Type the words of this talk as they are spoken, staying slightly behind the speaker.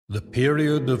The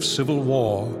period of civil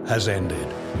war has ended.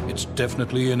 It's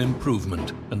definitely an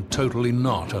improvement and totally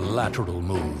not a lateral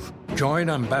move. Join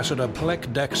Ambassador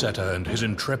Plek Dexeter and his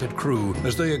intrepid crew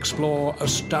as they explore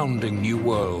astounding new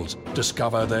worlds,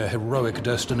 discover their heroic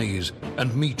destinies,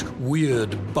 and meet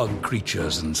weird bug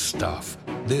creatures and stuff.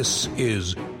 This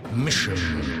is Mission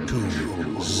to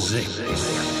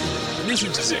Zyxx.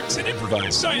 Mission to Zyxx, an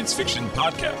improvised science fiction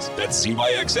podcast. That's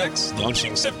ZYXX,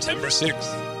 launching September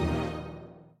 6th.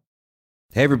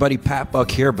 Hey everybody, Pat Buck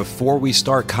here. Before we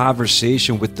start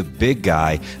conversation with the big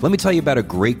guy, let me tell you about a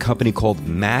great company called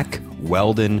Mack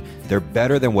Weldon. They're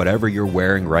better than whatever you're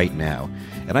wearing right now.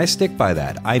 And I stick by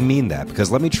that. I mean that,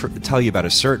 because let me tell you about a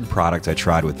certain product I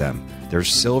tried with them. There's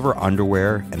silver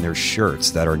underwear and there's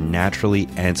shirts that are naturally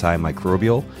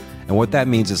antimicrobial. And what that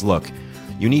means is, look,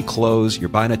 you need clothes, you're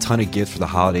buying a ton of gifts for the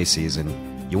holiday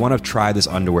season. You want to try this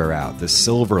underwear out, the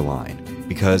silver line,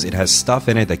 because it has stuff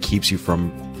in it that keeps you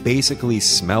from basically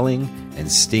smelling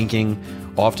and stinking.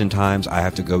 Oftentimes I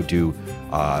have to go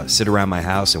sit around my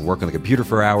house and work on the computer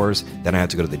for hours. Then I have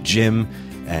to go to the gym,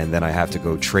 and then I have to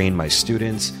go train my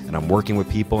students, and I'm working with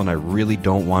people, and I really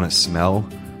don't want to smell.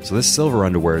 So this silver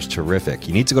underwear is terrific.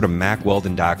 You need to go to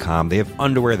MackWeldon.com. They have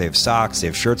underwear, they have socks, they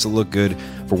have shirts that look good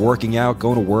for working out,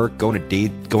 going to work, going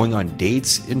on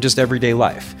dates, in just everyday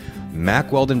life.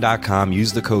 MackWeldon.com.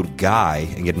 Use the code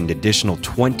GUY and get an additional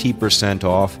 20%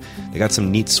 off. They got some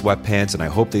neat sweatpants, and I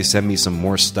hope they send me some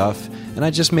more stuff. And I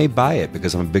just may buy it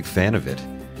because I'm a big fan of it.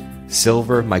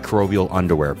 Silver microbial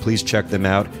underwear. Please check them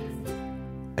out.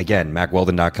 Again,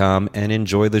 MackWeldon.com, and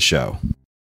enjoy the show.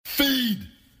 Feed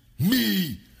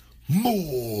me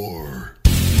more.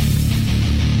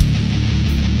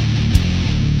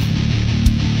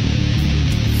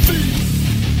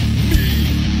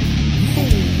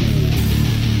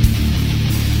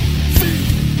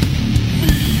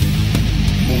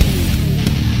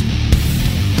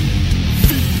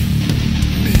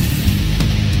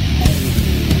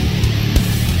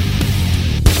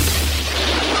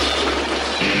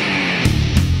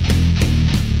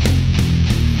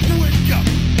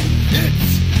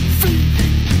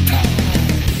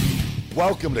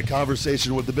 Welcome to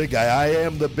Conversation with the Big Guy. I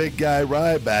am the Big Guy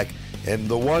Ryback, and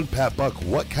the one, Pat Buck,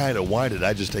 what kind of wine did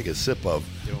I just take a sip of?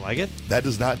 You don't like it? That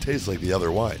does not taste like the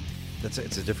other wine. It's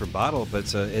a different bottle,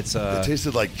 but it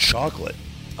tasted like chocolate.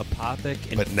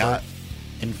 Apothic but not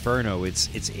Inferno.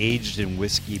 It's aged in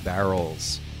whiskey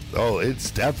barrels. Oh,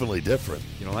 it's definitely different.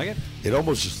 You don't like it? It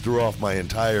almost just threw off my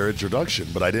entire introduction,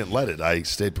 but I didn't let it. I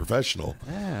stayed professional.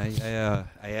 Yeah,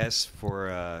 I asked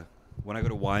for when I go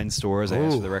to wine stores, I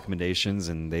asked for the recommendations,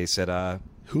 and they said,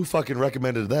 who fucking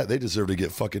recommended that? They deserve to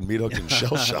get fucking meat hooked and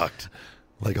shell shocked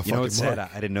like a fucking know, it said,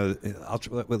 mark. I didn't know.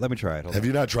 Let me try it. Have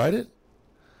you not tried it?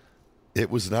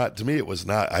 It was not, to me, it was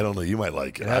not, I don't know, you might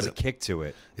like it. It has a kick to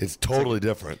it. It's totally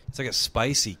different. It's like a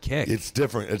spicy kick. It's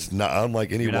different. It's not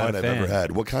unlike any wine I've ever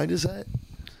had. What kind is that?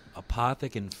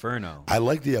 Apothic Inferno. I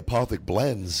like the Apothic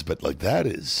blends, but like that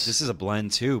is... This is a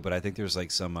blend too, but I think there's like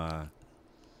some,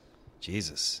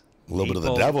 Jesus. A little bit of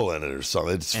the devil in it or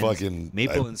something. It's fucking...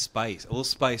 Maple and spice. A little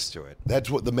spice to it. That's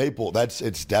what the maple...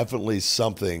 It's definitely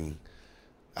something...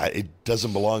 it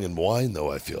doesn't belong in wine,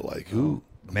 though, I feel like. Ooh.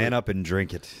 Man up and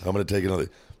drink it. I'm going to take another...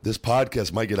 This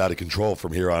podcast might get out of control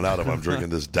from here on out if I'm drinking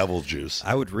this devil's juice.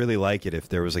 I would really like it if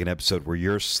there was like an episode where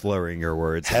you're slurring your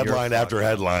words. Headline after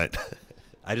headline.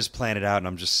 I just plan it out and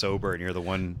I'm just sober and you're the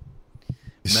one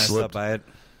messed up by it.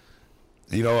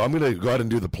 You know, I'm going to go ahead and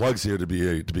do the plugs here to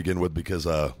begin with because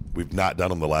we've not done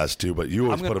them the last two, but you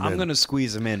always put them in. I'm going to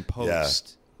squeeze them in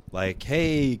post. Yeah. Like,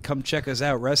 hey, come check us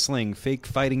out wrestling, fake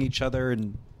fighting each other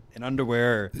in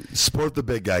underwear. Support the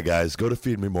big guy, guys. Go to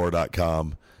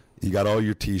feedmemore.com. You got all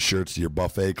your T-shirts, your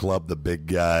Buffet Club, the Big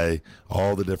Guy,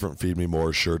 all the different Feed Me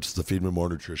More shirts, the Feed Me More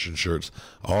Nutrition shirts,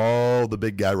 all the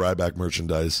Big Guy Ryback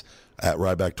merchandise at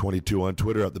Ryback22 on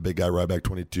Twitter, at the Big Guy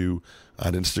Ryback22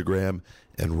 on Instagram,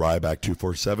 and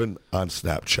Ryback247 on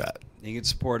Snapchat. You can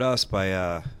support us by,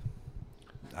 I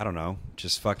don't know,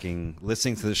 just fucking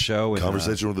listening to the show. And,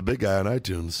 Conversation with the Big Guy on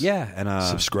iTunes. Yeah. And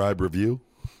subscribe, review.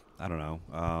 I don't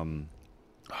know.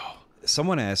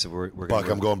 Someone asked if we're Buck,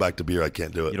 I'm going back to beer. I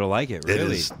can't do it. You don't like it, really?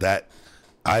 It is that...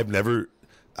 I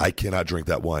cannot drink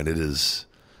that wine. It is...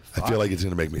 I feel like it's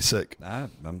going to make me sick. I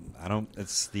don't...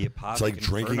 It's the Apothic. It's like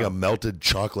drinking a melted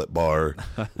chocolate bar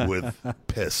with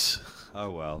piss. Oh,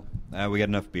 well. We got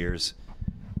enough beers.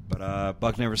 But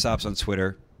Buck Never Stops on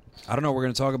Twitter. I don't know what we're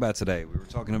going to talk about today. We were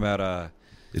talking about...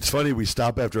 It's funny. We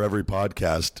stop after every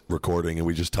podcast recording, and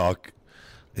we just talk...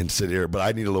 and sit here, but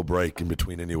I need a little break in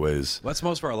between anyways. Well, that's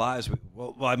most of our lives.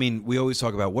 Well, I mean, we always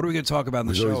talk about, what are we going to talk about in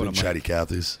the show? Always been chatty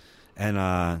Cathy's.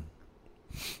 And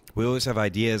We always have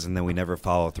ideas, and then we never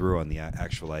follow through on the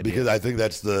actual idea. Because I think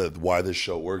that's why this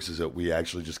show works, is that we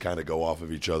actually just kind of go off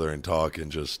of each other and talk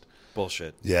and just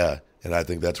bullshit. Yeah, and I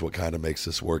think that's what kind of makes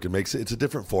this work. It's a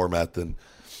different format than,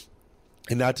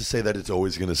 and not to say that it's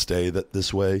always going to stay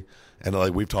this way. And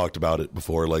like we've talked about it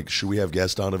before, like should we have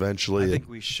guests on eventually? I think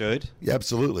we should. Yeah,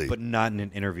 absolutely, but not in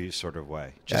an interview sort of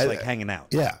way, just like hanging out.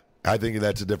 Yeah, I think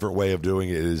that's a different way of doing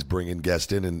it, is bringing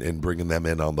guests in and bringing them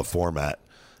in on the format,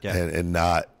 and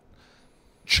not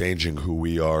changing who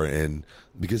we are. And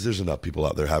because there's enough people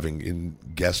out there having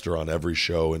guests are on every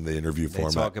show in the interview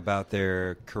format. They talk about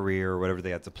their career or whatever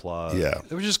they have to plug. Yeah.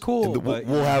 Which is cool.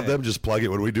 We'll have them just plug it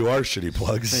when we do our shitty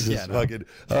plugs. Fucking,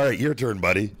 all right, your turn,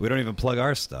 buddy. We don't even plug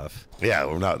our stuff. Yeah,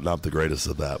 we're not the greatest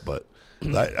at that. But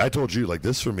I told you, like,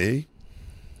 this for me,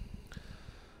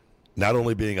 not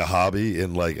only being a hobby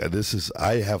and like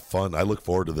I have fun. I look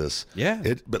forward to this. Yeah.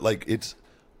 But like it's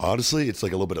honestly, it's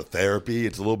like a little bit of therapy.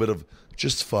 It's a little bit of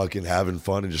just fucking having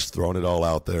fun and just throwing it all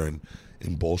out there and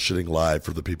bullshitting live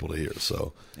for the people to hear.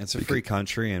 So it's a free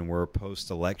country, and we're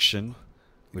post-election.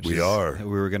 We are. We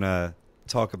were gonna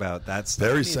talk about that stuff.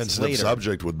 Very sensitive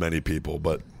subject with many people,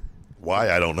 but why,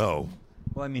 I don't know.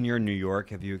 Well, I mean, you're in New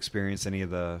York. Have you experienced any of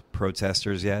the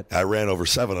protesters yet? I ran over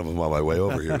 7 of them on my way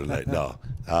over here tonight. No,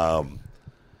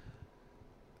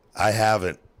 I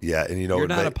haven't yet. And you're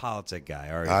not a politic guy,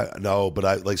 are you? No, but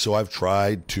I've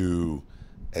tried to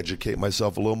educate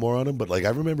myself a little more on them. But like I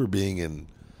remember being in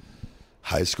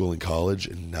high school and college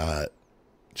and not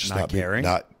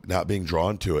being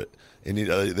drawn to it. And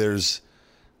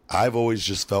I've always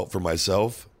just felt for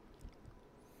myself,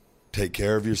 take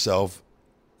care of yourself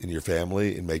and your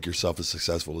family and make yourself as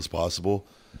successful as possible.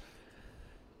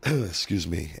 Excuse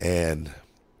me. And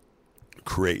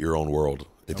create your own world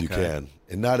if you can.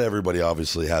 And not everybody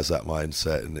obviously has that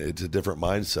mindset, and it's a different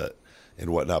mindset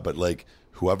and whatnot. But like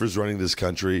whoever's running this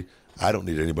country, I don't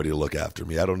need anybody to look after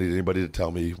me. I don't need anybody to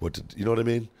tell me what to, you know what I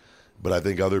mean? But I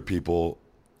think other people,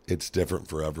 it's different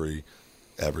for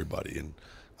everybody. And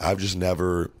I've just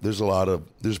never, there's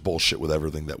bullshit with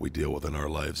everything that we deal with in our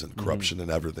lives, and corruption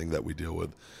and everything that we deal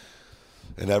with,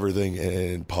 and everything.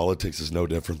 And politics is no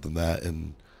different than that.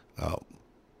 And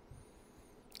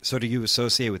so do you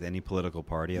associate with any political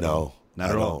party at all? Not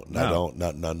at all.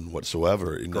 Not none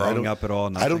whatsoever. Growing up at all?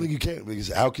 Nothing? I don't think you can, because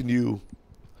how can you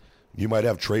might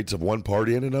have traits of one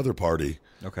party and another party.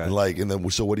 Okay. And then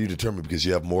so what do you determine? Because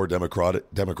you have more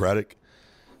democratic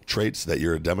traits that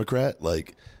you're a Democrat,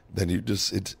 like then you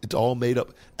just it's all made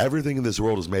up. Everything in this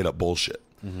world is made up bullshit.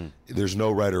 Mm-hmm. There's no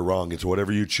right or wrong. It's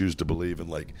whatever you choose to believe in.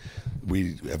 Like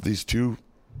we have these two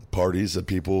parties of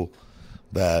people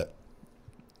that,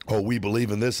 we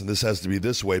believe in this and this has to be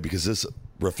this way because this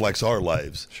reflects our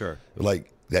lives. Sure.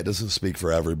 Like that doesn't speak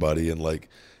for everybody, and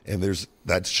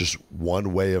that's just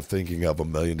one way of thinking of a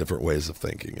million different ways of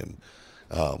thinking.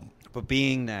 And but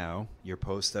being now, you're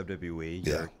post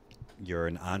WWE, you're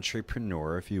an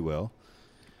entrepreneur, if you will.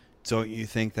 Don't you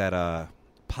think that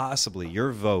possibly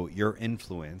your vote, your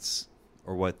influence,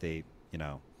 or what they,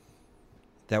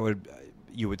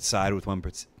 you would side with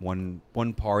one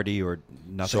party or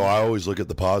nothing? So I always look at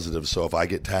the positive. So if I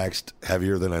get taxed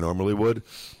heavier than I normally would,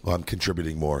 I'm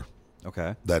contributing more.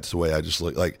 Okay. That's the way I just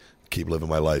look, like keep living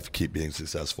my life, keep being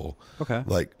successful. Okay.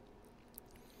 Like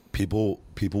people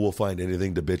will find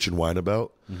anything to bitch and whine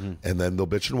about, and then they'll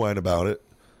bitch and whine about it,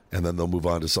 and then they'll move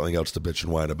on to something else to bitch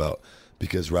and whine about.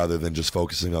 Because rather than just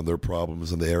focusing on their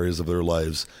problems and the areas of their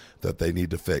lives that they need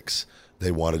to fix,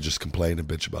 they want to just complain and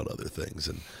bitch about other things.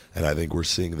 And I think we're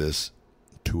seeing this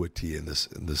to a T in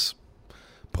this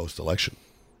post-election.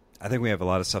 I think we have a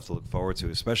lot of stuff to look forward to,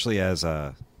 especially as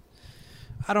I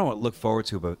don't look forward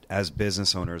to, but as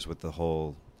business owners with the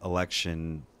whole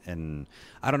election. And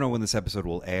I don't know when this episode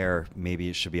will air. Maybe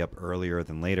it should be up earlier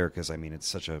than later, because I mean it's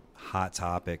such a hot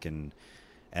topic, and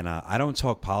I don't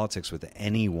talk politics with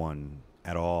anyone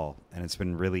at all, and it's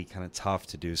been really kind of tough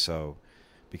to do so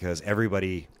because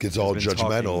everybody gets all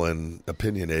judgmental and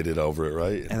opinionated over it,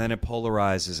 right? And then it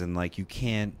polarizes, and like you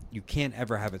can't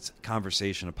ever have a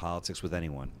conversation of politics with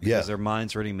anyone because their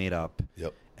mind's already made up.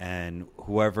 Yep. And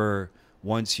whoever,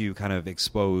 once you kind of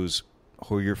expose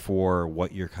who you're for,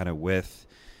 what you're kind of with,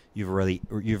 you've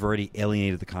already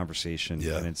alienated the conversation,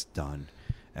 and it's done.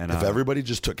 And if everybody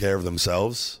just took care of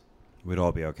themselves, we'd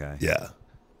all be okay. Yeah.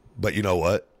 But you know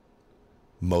what?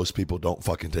 Most people don't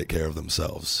fucking take care of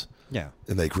themselves. Yeah.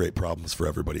 And they create problems for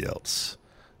everybody else.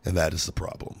 And that is the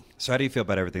problem. So how do you feel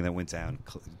about everything that went down?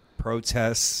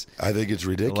 Protests? I think it's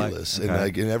ridiculous.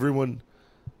 Okay. And everyone...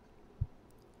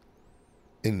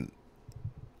 And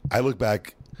I look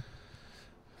back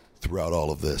throughout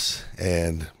all of this,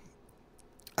 and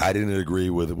I didn't agree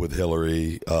with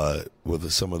Hillary with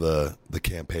some of the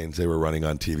campaigns they were running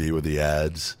on TV with the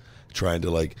ads, trying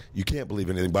to you can't believe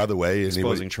anything. By the way,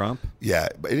 exposing Trump. Yeah,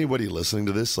 but anybody listening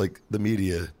to this, the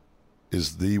media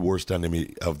is the worst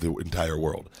enemy of the entire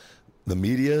world. The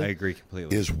media, I agree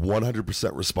completely, is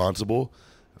 100% responsible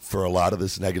for a lot of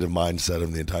this negative mindset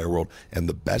in the entire world. And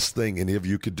the best thing any of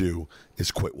you could do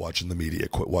is quit watching the media,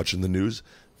 quit watching the news,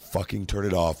 fucking turn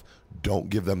it off. Don't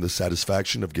give them the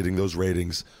satisfaction of getting those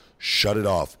ratings. Shut it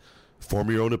off.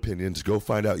 Form your own opinions. Go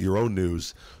find out your own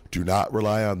news. Do not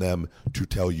rely on them to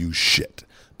tell you shit,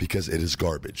 because it is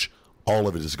garbage. All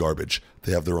of it is garbage.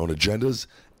 They have their own agendas.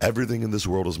 Everything in this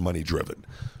world is money driven.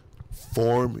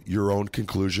 Form your own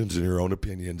conclusions and your own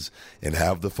opinions, and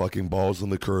have the fucking balls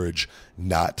and the courage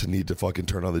not to need to fucking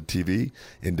turn on the TV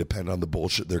and depend on the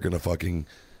bullshit they're going to fucking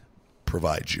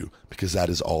provide you, because that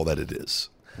is all that it is.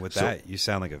 With that, you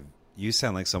sound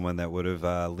like someone that would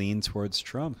have leaned towards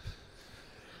Trump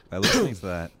by listening to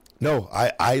that. No,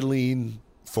 I lean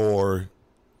for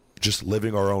just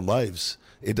living our own lives.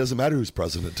 It doesn't matter who's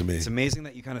president to me. It's amazing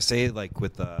that you kind of say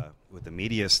with the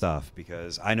media stuff,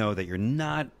 because I know that you're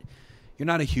not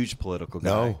a huge political guy.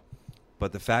 No.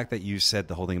 But the fact that you said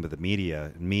the whole thing about the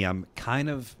media, and me, I'm kind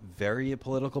of very a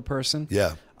political person.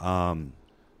 Yeah. I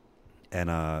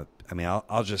mean,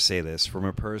 I'll just say this from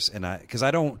a person, because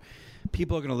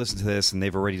people are going to listen to this and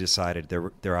they've already decided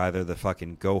they're either the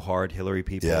fucking go hard Hillary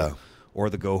people, or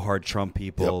the go hard Trump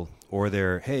people, or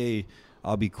they're, hey,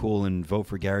 I'll be cool and vote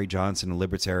for Gary Johnson, a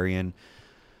libertarian.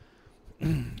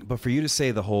 But for you to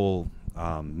say the whole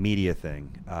media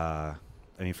thing, I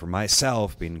mean, for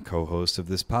myself, being co-host of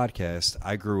this podcast,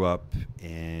 I grew up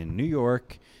in New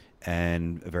York,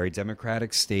 and a very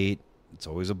democratic state. It's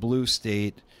always a blue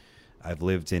state. I've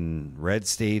lived in red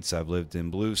states. I've lived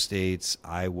in blue states.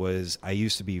 I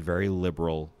used to be very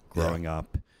liberal growing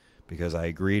up, because I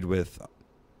agreed with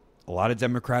a lot of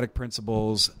democratic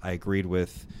principles. I agreed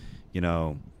with,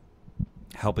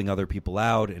 helping other people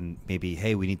out, and maybe,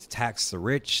 hey, we need to tax the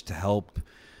rich to help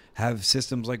have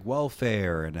systems like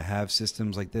welfare, and to have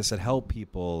systems like this that help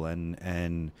people,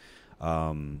 and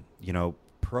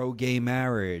pro-gay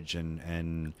marriage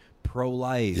and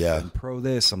pro-life and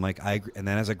pro-this. I'm like, and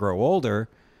then as I grow older,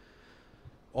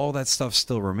 all that stuff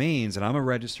still remains, and I'm a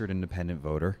registered independent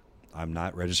voter. I'm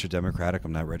not registered Democratic.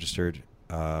 I'm not registered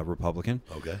Republican.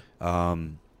 Okay.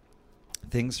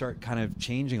 Things start kind of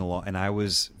changing a lot, and I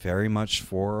was very much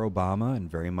for Obama, and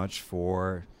very much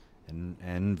for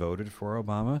and voted for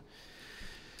Obama.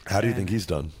 How do you think he's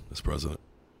done as president?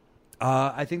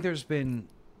 I think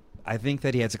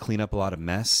that he had to clean up a lot of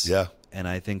mess. Yeah. And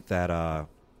I think that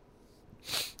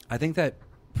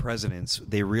presidents,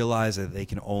 they realize that they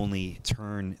can only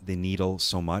turn the needle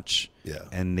so much. Yeah.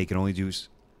 And they can only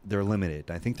they're limited.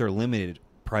 I think they're limited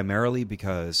primarily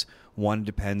because, one,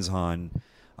 depends on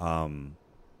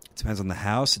the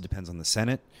House, it depends on the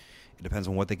Senate, it depends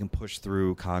on what they can push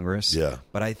through Congress. Yeah.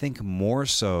 But I think more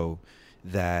so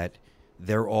that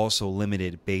they're also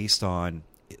limited based on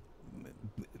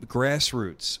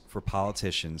grassroots for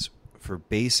politicians, for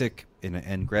basic,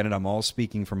 and granted, I'm all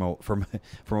speaking from a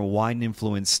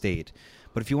wine-influenced state,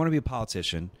 but if you want to be a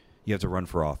politician, you have to run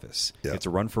for office. Yeah. You have to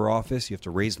run for office. You have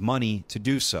to raise money to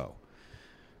do so.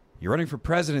 You're running for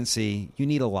presidency, you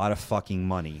need a lot of fucking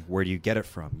money. Where do you get it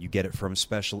from? You get it from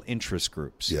special interest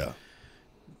groups. Yeah.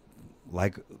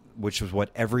 Which is what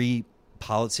every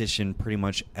politician pretty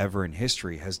much ever in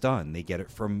history has done. They get it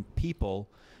from people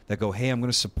that go, hey, I'm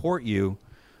going to support you,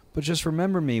 but just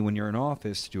remember me when you're in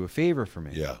office to do a favor for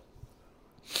me. Yeah.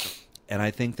 And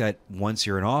I think that once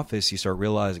you're in office, you start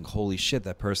realizing, holy shit,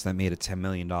 that person that made a $10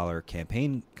 million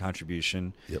campaign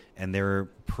contribution, and they're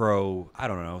pro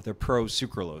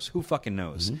sucralose. Who fucking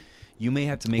knows? Mm-hmm. You may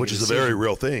have to make which is a very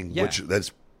real thing, which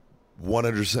that's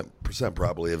 100%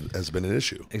 probably has been an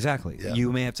issue. Exactly. Yeah.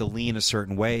 You may have to lean a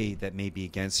certain way that may be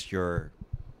against your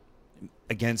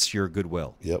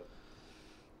goodwill. Yep.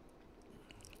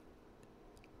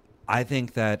 I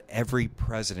think that every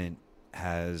president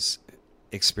has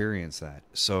experienced that.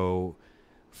 So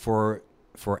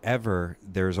forever,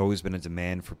 there's always been a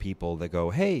demand for people that go,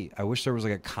 hey, I wish there was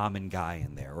like a common guy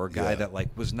in there, or a guy that like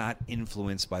was not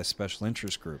influenced by special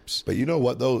interest groups. But you know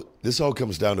what, though? This all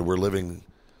comes down to we're living,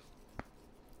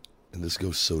 and this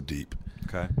goes so deep.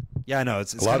 Okay. Yeah, I know.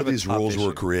 It's a lot of these rules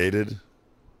were created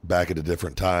back at a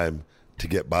different time to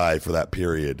get by for that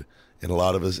period, and a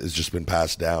lot of us has just been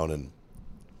passed down. And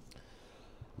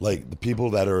like the people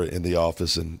that are in the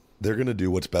office, and they're going to do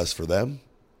what's best for them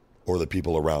or the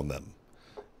people around them.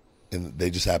 And they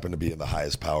just happen to be in the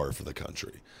highest power for the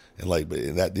country. And like,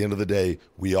 at the end of the day,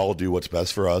 we all do what's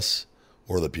best for us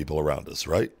or the people around us,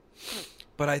 right?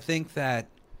 But I think that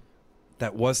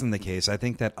wasn't the case. I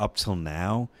think that up till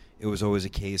now, it was always a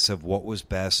case of what was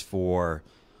best for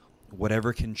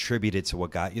whatever contributed to what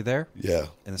got you there. Yeah.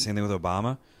 And the same thing with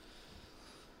Obama.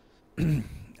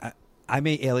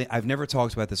 I've never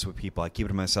talked about this with people. I keep it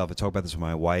to myself. I talk about this with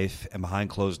my wife and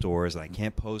behind closed doors, and I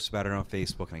can't post about it on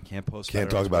Facebook, and I can't post Can't about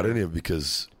it talk on about Twitter any of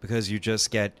it because you just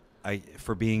get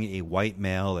for being a white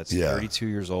male that's 32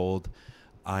 years old,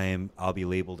 I'll be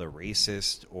labeled a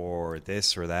racist or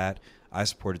this or that. I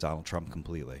supported Donald Trump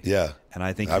completely. Yeah. And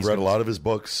I think I've read a lot of his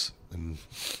books, and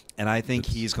I think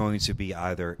he's going to be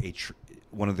either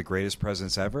one of the greatest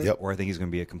presidents ever, Yep. or I think he's going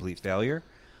to be a complete failure.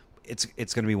 It's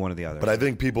going to be one or the other. But I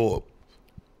think people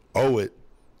owe it.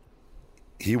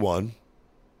 He won.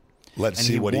 Let's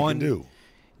see what he can do.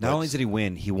 Not only did he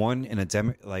win, he won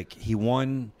in he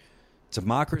won.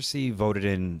 Democracy voted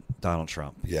in Donald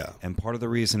Trump. Yeah. And part of the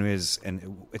reason is,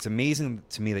 and it's amazing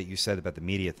to me that you said about the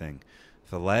media thing.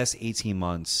 For the last 18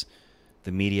 months,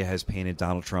 the media has painted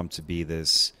Donald Trump to be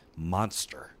this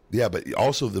monster. Yeah, but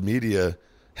also the media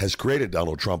has created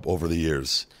Donald Trump over the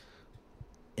years.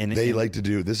 And They like to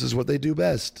do, this is what they do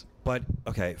best. But,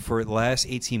 okay, for the last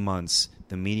 18 months,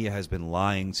 the media has been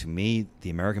lying to me, the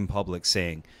American public,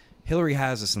 saying, Hillary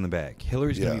has us in the bag.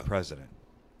 Hillary's going to be president.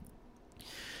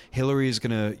 Hillary is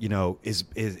going to, is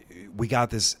we got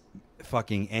this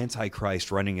fucking Antichrist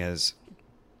running as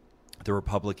the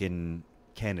Republican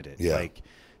candidate. Yeah. Like,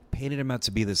 painted him out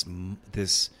to be this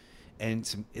Which is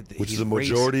the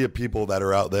majority of people that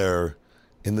are out there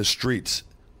in the streets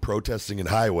protesting in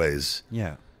highways.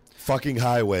 Yeah. Fucking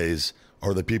highways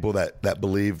are the people that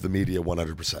believe the media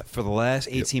 100%. For the last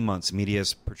 18 months, media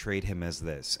has portrayed him as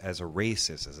this, as a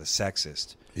racist, as a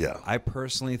sexist. Yeah. I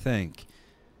personally think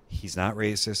he's not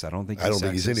racist. I don't think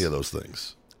he's any of those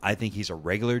things. I think he's a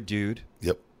regular dude.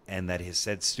 Yep. And that has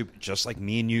said stupid, just like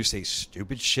me and you say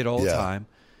stupid shit all the time.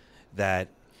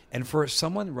 And for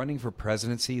someone running for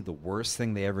presidency, the worst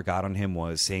thing they ever got on him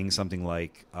was saying something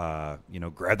like,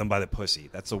 grab them by the pussy.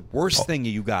 That's the worst thing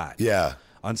you got. Yeah.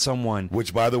 On someone.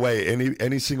 Which, by the way,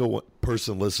 any single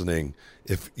person listening,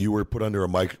 if you were put under a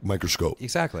microscope.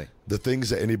 Exactly. The things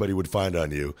that anybody would find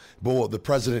on you. But the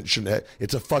president shouldn't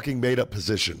it's a fucking made-up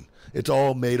position. It's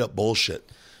all made-up bullshit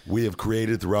we have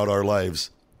created throughout our lives.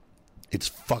 It's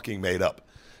fucking made up.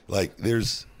 Like,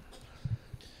 there's...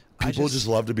 People just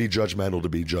love to be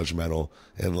judgmental.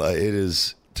 And it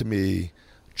is, to me,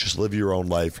 just live your own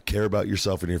life, care about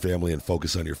yourself and your family, and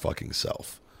focus on your fucking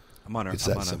self. It's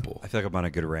that simple. I feel like I'm on a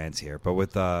good rant here. But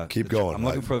with keep going. I'm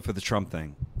looking for the Trump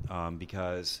thing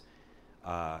because,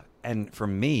 and for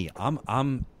me,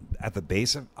 I'm at the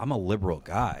base of, I'm a liberal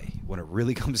guy when it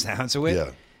really comes down to it.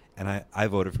 Yeah. And I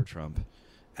voted for Trump.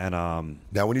 And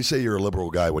now, when you say you're a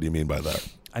liberal guy, what do you mean by that?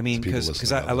 I mean,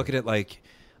 because I look at it like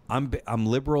I'm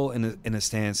liberal in a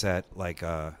stance that like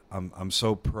I'm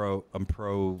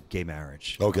pro gay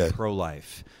marriage. Okay. I'm pro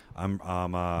life.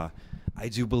 I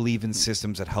do believe in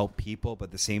systems that help people, but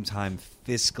at the same time,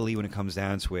 fiscally, when it comes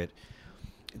down to it,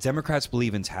 Democrats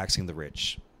believe in taxing the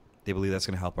rich. They believe that's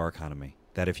going to help our economy.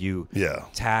 That if you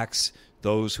tax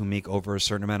those who make over a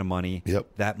certain amount of money,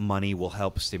 that money will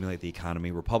help stimulate the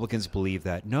economy. Republicans believe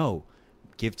that, no,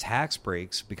 give tax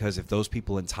breaks because if those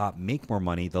people in top make more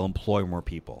money, they'll employ more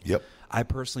people. Yep. I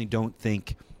personally don't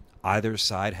think either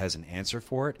side has an answer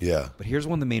for it. Yeah. But here's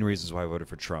one of the main reasons why I voted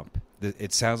for Trump.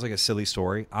 It sounds like a silly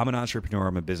story. I'm an entrepreneur.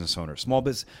 I'm a business owner. Small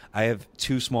business. I have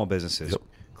 2 small businesses,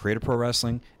 Creative Pro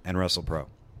Wrestling and Wrestle Pro.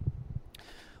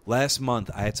 Last month,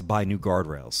 I had to buy new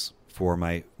guardrails for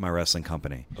my wrestling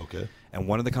company. Okay. And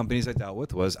one of the companies I dealt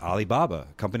with was Alibaba,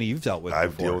 a company you've dealt with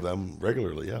I've before. dealt with them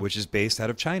regularly, yeah. Which is based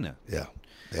out of China. Yeah.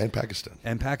 And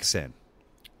Pakistan.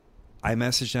 I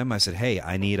messaged them. I said, hey,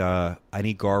 I need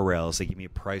guardrails. They give me a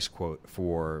price quote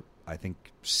for, I think,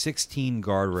 16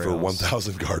 guardrails. For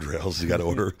 1,000 guardrails, you got to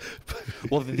order.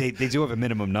 Well, they do have a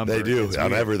minimum number. They do.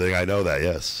 On everything. I know that,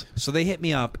 yes. So they hit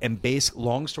me up, and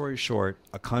long story short,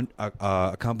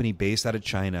 a company based out of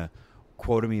China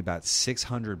quoted me about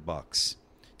 $600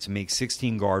 to make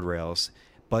 16 guardrails.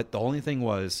 But the only thing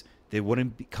was they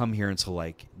wouldn't come here until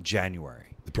like January.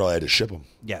 They probably had to ship them.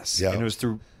 Yes. Yeah. And it was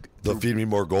through They'll Feed Me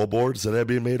More goal boards that are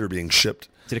being made or being shipped.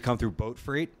 Did it come through boat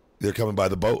freight? They're coming by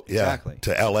the boat, exactly.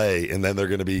 To L.A., and then they're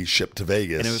going to be shipped to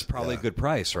Vegas. And it was probably a good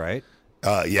price, right?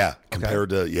 Compared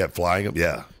to flying them,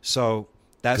 yeah. So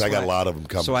that's I got a lot of them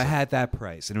coming. So I had that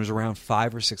price, and it was around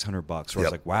 $500 or $600. Where I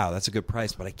was like, wow, that's a good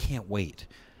price, but I can't wait.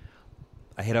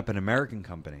 I hit up an American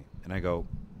company, and I go,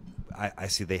 I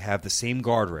see they have the same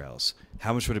guardrails.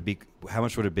 How much would it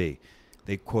be?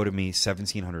 They quoted me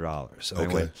 $1,700. So I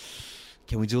went,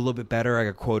 can we do a little bit better? I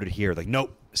got quoted here. Like,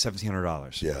 nope,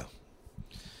 $1,700. Yeah.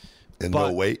 And But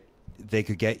no wait. they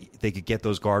could get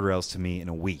those guardrails to me in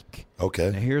a week.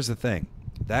 Okay. Now here's the thing.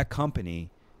 That company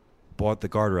bought the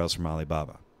guardrails from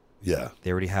Alibaba. Yeah.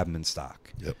 They already have them in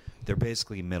stock. Yep. They're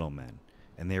basically middlemen.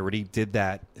 And they already did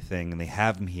that thing, and they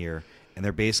have them here. And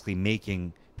they're basically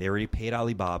they already paid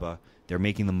Alibaba. They're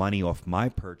making the money off my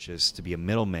purchase to be a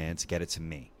middleman to get it to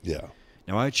me. Yeah.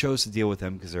 Now, I chose to deal with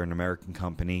them because they're an American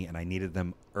company, and I needed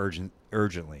them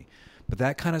urgently. But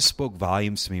that kind of spoke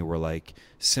volumes to me where, like,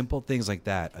 simple things like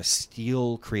that, a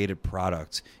steel-created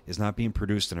product is not being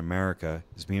produced in America,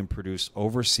 is being produced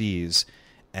overseas,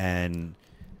 and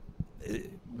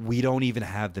we don't even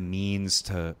have the means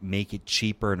to make it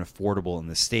cheaper and affordable in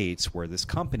the States, where this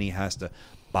company has to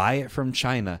buy it from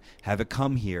China, have it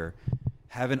come here,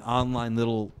 have an online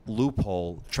little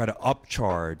loophole, try to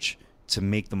upcharge to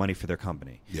make the money for their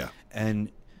company. Yeah.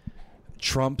 And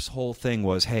Trump's whole thing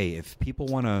was, hey, if people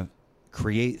want to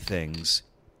create things,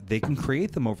 they can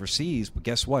create them overseas, but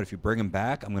guess what? If you bring them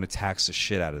back, I'm going to tax the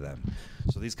shit out of them.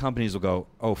 So these companies will go,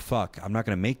 oh, fuck, I'm not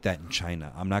going to make that in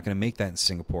China. I'm not going to make that in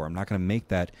Singapore. I'm not going to make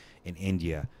that in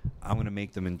India. I'm going to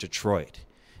make them in Detroit.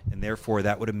 And therefore,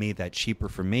 that would have made that cheaper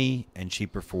for me and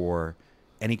cheaper for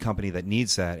any company that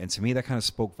needs that. And to me, that kind of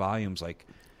spoke volumes, like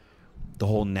the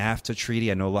whole NAFTA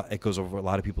treaty. I know it goes over a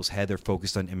lot of people's head. They're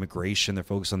focused on immigration. They're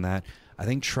focused on that. I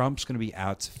think Trump's going to be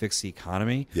out to fix the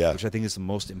economy, which I think is the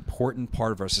most important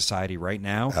part of our society right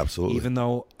now. Absolutely. Even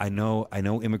though I know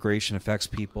immigration affects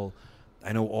people,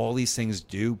 I know all these things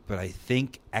do, but I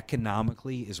think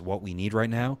economically is what we need right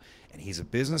now. And he's a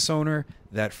business owner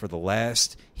that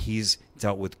he's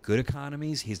dealt with good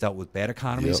economies. He's dealt with bad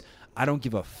economies. Yep. I don't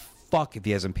give a fuck if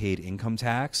he hasn't paid income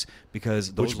tax,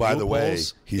 because those Which, by the way,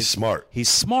 loopholes- he's smart. He's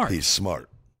smart. He's smart.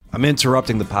 I'm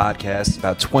interrupting the podcast. It's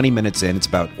about 20 minutes in.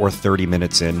 Or 30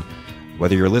 minutes in.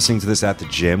 Whether you're listening to this at the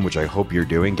gym, which I hope you're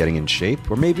doing, getting in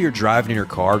shape, or maybe you're driving in your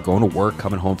car, going to work,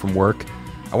 coming home from work,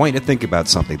 I want you to think about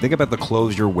something. Think about the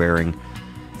clothes you're wearing,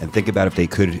 and think about if they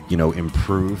could,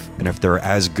 improve, and if they're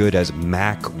as good as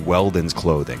Mack Weldon's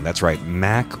clothing. That's right,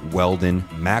 Mack Weldon,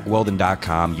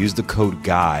 MackWeldon.com. Use the code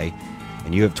GUY,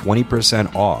 and you have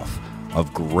 20% off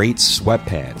of great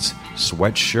sweatpants,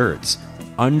 sweatshirts,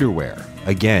 underwear.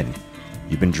 Again,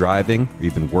 you've been driving, or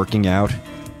you've been working out.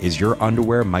 Is your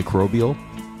underwear microbial?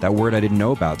 That word I didn't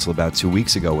know about till about 2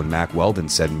 weeks ago when Mack Weldon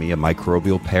sent me a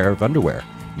microbial pair of underwear.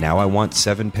 Now I want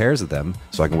 7 pairs of them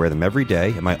so I can wear them every day,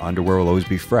 and my underwear will always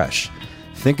be fresh.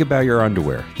 Think about your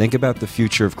underwear. Think about the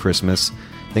future of Christmas.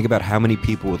 Think about how many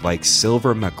people would like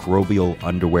silver microbial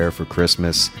underwear for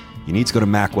Christmas. You need to go to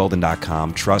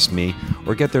MackWeldon.com, trust me,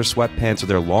 or get their sweatpants or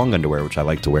their long underwear, which I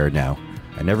like to wear now.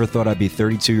 I never thought I'd be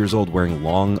 32 years old wearing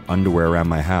long underwear around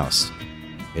my house.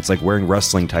 It's like wearing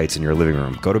wrestling tights in your living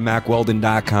room. Go to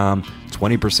MackWeldon.com,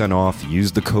 20% off,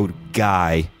 use the code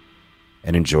GUY,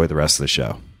 and enjoy the rest of the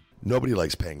show. Nobody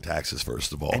likes paying taxes,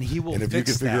 first of all. And he will if you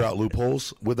fix can figure that. out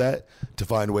loopholes with that to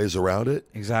find ways around it,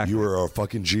 Exactly. you are a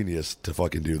fucking genius to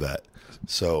fucking do that.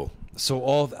 So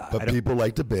all of that, but people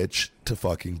like to bitch to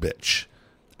fucking bitch.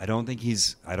 I don't think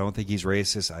he's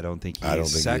racist. I don't think he's I don't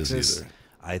think he sexist. is either.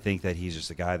 I think that he's just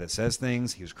a guy that says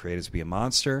things. He was created to be a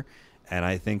monster, and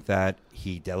I think that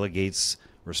he delegates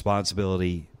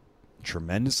responsibility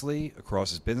tremendously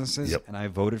across his businesses. Yep. And I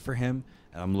voted for him,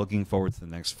 and I'm looking forward to the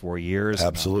next 4 years.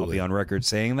 Absolutely. I'll be on record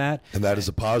saying that. And that is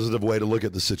a positive way to look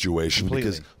at the situation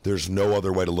Completely. because there's no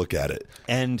other way to look at it.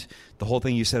 And the whole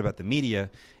thing you said about the media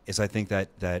is, I think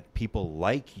that people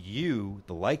like you,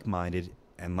 the like-minded,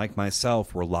 and like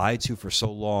myself, were lied to for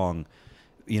so long,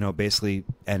 basically,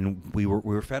 and we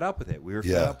were fed up with it. We were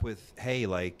fed up with, hey,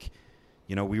 like,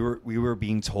 we were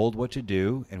being told what to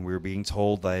do, and we were being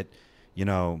told that,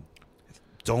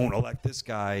 don't elect this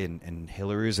guy, and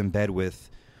Hillary's in bed with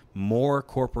more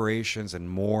corporations and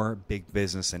more big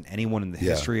business than anyone in the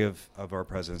history of our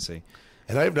presidency.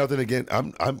 And I have nothing again.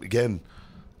 I'm again.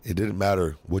 It didn't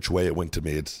matter which way it went to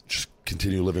me. It's just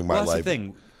continue living my Well, that's life. the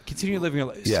thing. Continue living your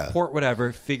life. Yeah. Support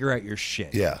whatever. Figure out your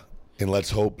shit. Yeah, and let's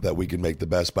hope that we can make the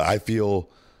best. But I feel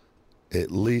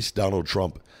at least Donald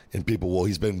Trump and people. Well,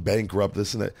 he's been bankrupt,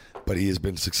 this and that, but he has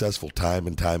been successful time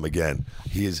and time again.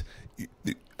 He is.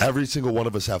 Every single one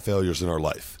of us have failures in our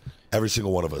life. Every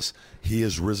single one of us. He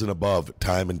has risen above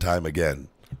time and time again.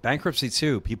 Bankruptcy,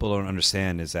 too, people don't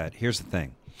understand is that, here's the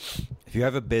thing. If you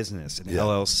have a business, an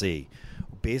LLC,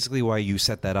 basically why you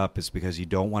set that up is because you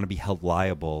don't want to be held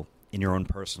liable in your own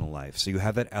personal life. So you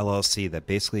have that LLC that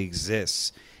basically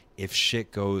exists if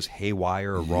shit goes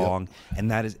haywire or wrong, and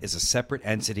that is a separate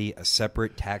entity, a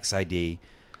separate tax ID,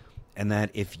 and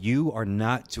that if you are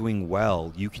not doing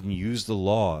well, you can use the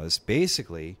laws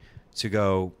basically to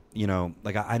go,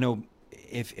 like I know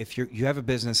if you have a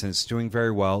business and it's doing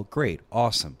very well, great,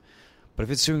 awesome. But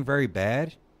if it's doing very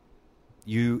bad,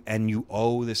 you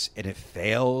owe this and it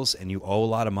fails and you owe a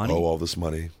lot of money, Owe all this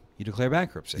money. you declare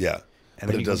bankruptcy. Yeah. And but then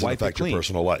it you can doesn't wipe affect it your clean.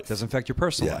 personal life. It doesn't affect your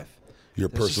personal Yeah. life. Your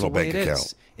That's just personal the way bank it is.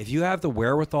 account. If you have the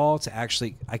wherewithal to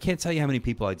actually, I can't tell you how many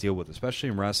people I deal with, especially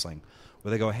in wrestling,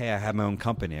 where they go, hey, I have my own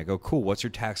company. I go, cool, what's your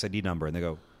tax ID number? And they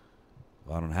go,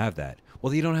 well, I don't have that.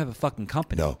 Well, you don't have a fucking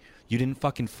company. No. You didn't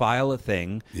fucking file a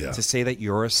thing Yeah. to say that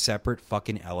you're a separate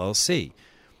fucking LLC.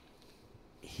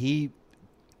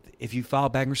 If you file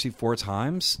bankruptcy 4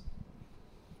 times,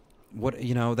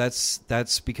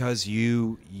 that's because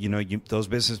those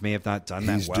businesses may have not done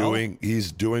that well.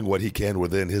 He's doing what he can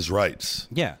within his rights.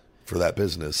 Yeah. For that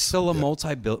business. Still a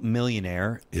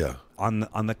multi-millionaire. Yeah. On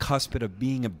the cusp of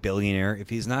being a billionaire, if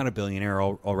he's not a billionaire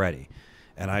already.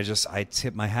 And I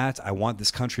tip my hat. I want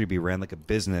this country to be ran like a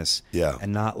business. Yeah.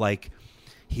 And not like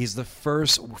he's the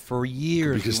first for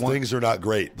years. Because things are not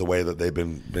great the way that they've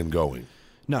been going.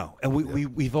 No, and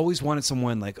we've always wanted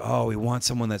someone like, we want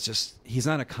someone that's just, he's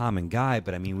not a common guy,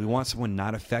 but I mean, we want someone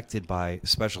not affected by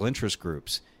special interest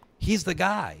groups. He's the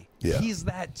guy. Yeah. He's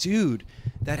that dude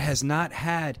that has not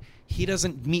had, he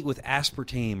doesn't meet with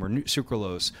aspartame or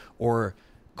sucralose or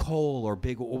coal or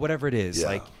big or whatever it is. Yeah.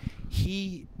 Like,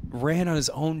 he ran on his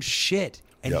own shit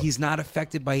and Yep. he's not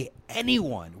affected by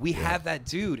anyone. We have that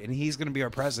dude and he's going to be our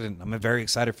president. I'm very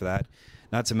excited for that.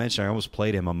 Not to mention, I almost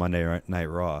played him on Monday Night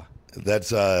Raw.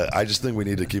 That's I just think we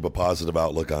need to keep a positive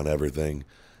outlook on everything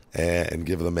and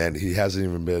give the man, he hasn't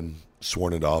even been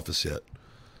sworn into office yet.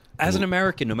 As an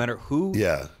American, no matter who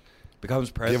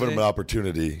becomes president, give him an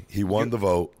opportunity. He won the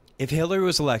vote. If Hillary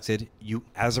was elected, you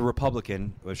as a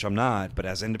Republican, which I'm not, but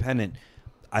as independent,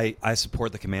 I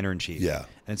support the commander in chief. Yeah.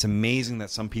 And it's amazing that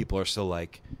some people are still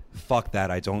like, fuck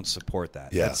that, I don't support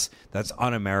that. Yeah. That's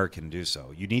un-American to do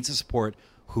so. You need to support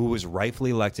who was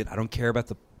rightfully elected. I don't care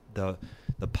about the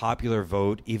popular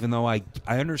vote, even though I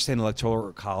understand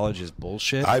electoral college is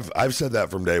bullshit. I've said that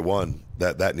from day one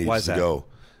that needs to go.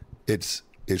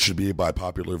 It should be by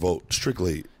popular vote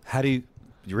strictly. How do you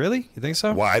really? You think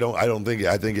so? Well, I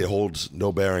think it holds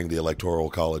no bearing, the electoral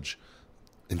college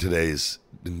in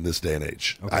this day and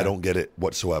age. Okay. I don't get it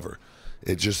whatsoever.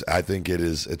 I think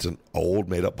it's an old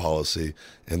made up policy,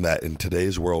 and that in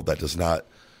today's world that does not,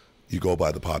 you go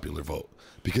by the popular vote,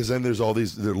 because then there's all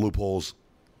these loopholes.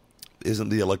 Isn't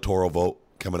the electoral vote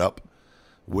coming up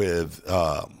with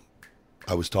I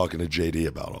was talking to JD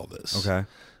about all this. Okay.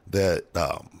 That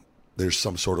there's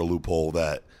some sort of loophole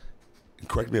that,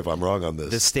 correct me if I'm wrong on this.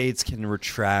 The states can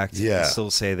retract and still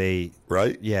say they...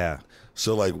 Right? Yeah.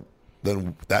 So,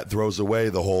 then that throws away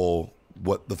the whole,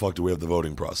 what the fuck do we have the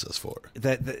voting process for?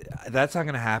 That's not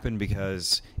going to happen,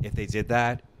 because if they did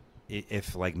that,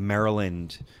 if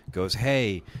Maryland goes,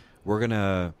 hey, we're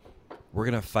gonna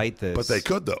fight this. But they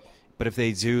could, though. But if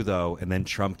they do, though, and then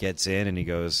Trump gets in and he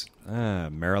goes,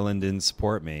 Maryland didn't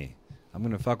support me, I'm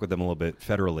going to fuck with them a little bit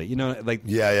federally.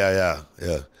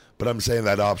 Yeah. But I'm saying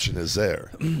that option is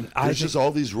there. There's just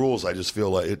all these rules. I just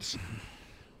feel like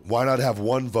why not have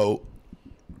one vote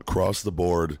across the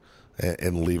board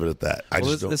and leave it at that?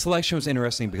 This election was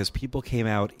interesting because people came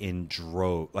out in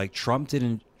droves. Like, Trump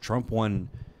won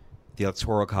the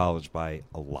Electoral College by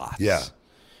a lot. Yeah.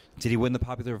 Did he win the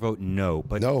popular vote? No.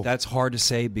 But No. That's hard to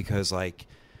say, because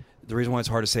the reason why it's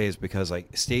hard to say is because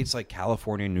states like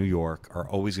California and New York are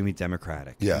always going to be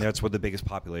Democratic. Yeah. And that's where the biggest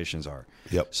populations are.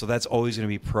 Yep. So that's always going to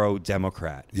be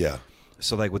pro-Democrat. Yeah.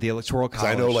 So with the Electoral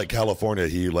College, I know California,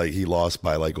 he lost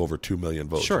by over 2 million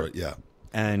votes. Sure. Right? Yeah.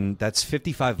 And that's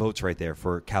 55 votes right there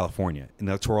for California in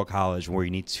the Electoral College, where you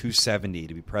need 270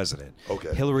 to be president.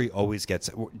 Okay. Hillary always gets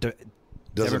it.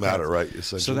 Doesn't matter, right?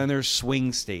 So then there's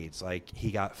swing states.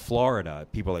 He got Florida.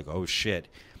 People are like, oh, shit.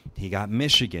 He got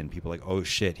Michigan. People are like, oh,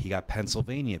 shit. He got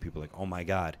Pennsylvania. People are like, oh, my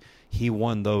God. He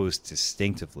won those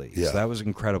distinctively. Yeah. So that was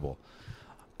incredible.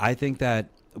 I think that,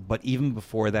 but even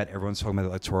before that, everyone's talking about the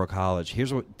Electoral College.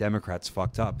 Here's what Democrats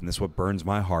fucked up, and this is what burns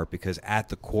my heart, because at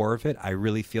the core of it, I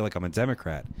really feel like I'm a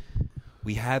Democrat.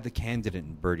 We had the candidate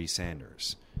in Bernie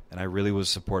Sanders, and I really was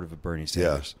supportive of Bernie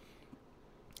Sanders. Yeah.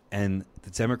 And the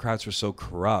Democrats were so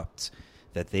corrupt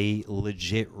that they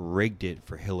legit rigged it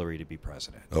for Hillary to be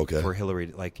president. Okay. For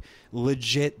Hillary,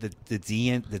 legit,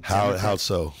 How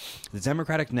so? The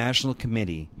Democratic National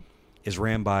Committee is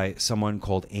ran by someone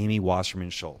called Amy Wasserman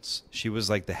Schultz. She was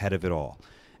the head of it all.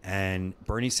 And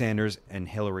Bernie Sanders and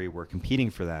Hillary were competing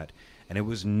for that. And it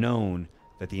was known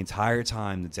that the entire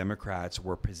time the Democrats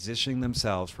were positioning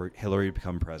themselves for Hillary to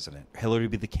become president, Hillary to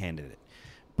be the candidate.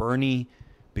 Bernie,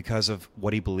 because of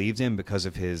what he believed in, because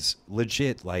of his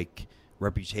legit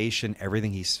reputation,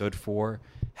 everything he stood for,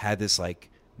 had this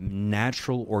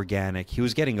natural, organic. He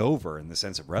was getting over in the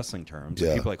sense of wrestling terms.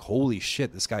 Yeah. People were like, holy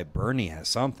shit, this guy Bernie has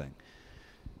something.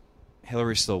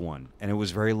 Hillary still won, and it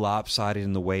was very lopsided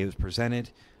in the way it was presented.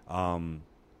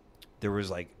 There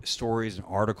was like stories and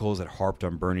articles that harped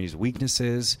on Bernie's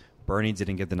weaknesses. Bernie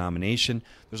didn't get the nomination.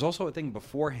 There's also a thing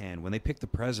beforehand when they picked the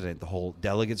president, the whole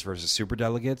delegates versus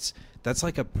superdelegates. That's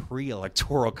like a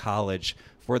pre-electoral college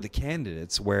for the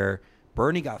candidates where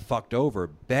Bernie got fucked over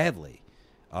badly.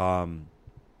 Long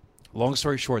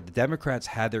story short, the Democrats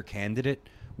had their candidate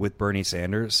with Bernie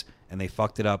Sanders, and they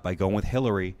fucked it up by going with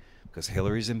Hillary because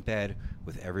Hillary's in bed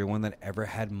with everyone that ever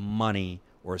had money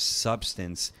or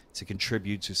substance to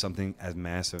contribute to something as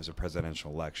massive as a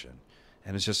presidential election.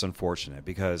 And it's just unfortunate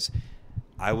because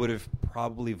I would have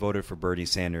probably voted for Bernie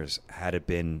Sanders had it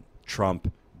been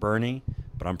Trump-Bernie,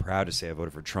 but I'm proud to say I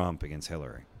voted for Trump against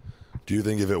Hillary. Do you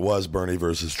think if it was Bernie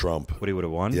versus Trump, what he would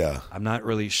have won? Yeah. I'm not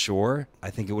really sure. I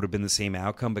think it would have been the same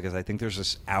outcome because I think there's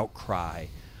this outcry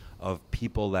of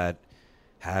people that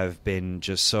have been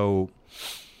just so,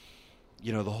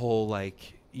 the whole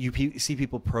like you see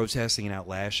people protesting and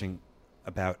outlashing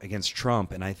against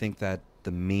Trump, and I think that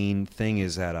the main thing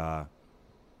is that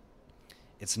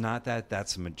it's not that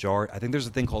that's a majority. I think there's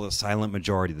a thing called a silent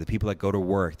majority. The people that go to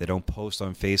work, they don't post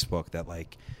on Facebook, that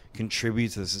like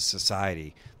contribute to this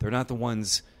society. They're not the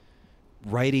ones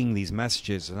writing these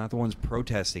messages. They're not the ones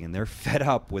protesting, and they're fed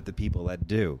up with the people that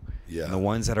do. Yeah. And the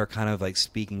ones that are kind of like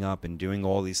speaking up and doing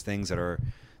all these things that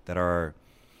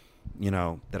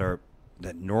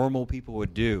normal people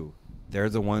would do. They're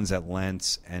the ones that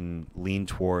lent and lean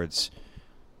towards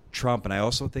Trump. And I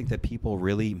also think that people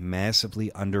really massively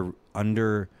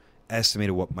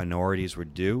underestimated what minorities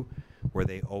would do, where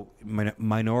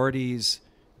minorities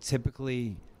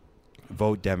typically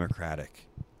vote Democratic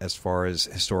as far as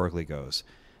historically goes.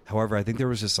 However, I think there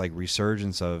was this like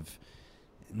resurgence of,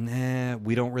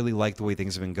 we don't really like the way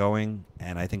things have been going.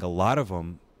 And I think a lot of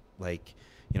them,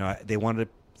 they wanted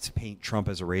to paint Trump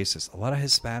as a racist. A lot of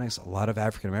Hispanics, a lot of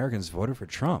African Americans voted for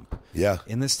Trump. Yeah.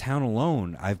 In this town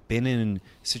alone, I've been in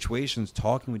situations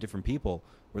talking with different people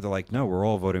where they're like, no, we're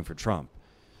all voting for Trump.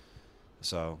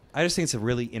 So I just think it's a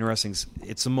really interesting,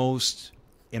 it's the most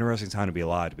interesting time to be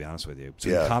alive, to be honest with you.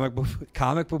 Between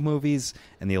comic book movies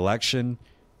and the election,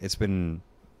 it's been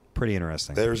pretty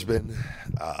interesting. There's been,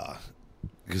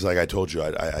 because like I told you,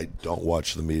 I don't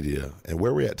watch the media. And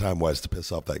where are we at time-wise to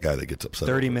piss off that guy that gets upset?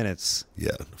 30 minutes.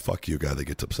 Yeah, fuck you, guy that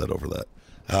gets upset over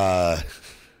that.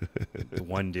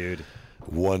 One dude.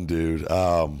 One dude.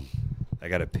 I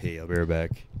got to pee. I'll be right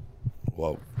back.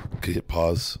 Well, can you hit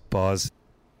pause? Pause.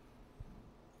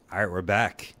 All right, we're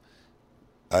back.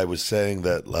 I was saying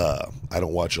that I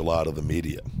don't watch a lot of the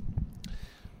media.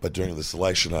 But during this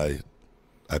election, I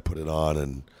put it on.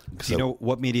 And do you know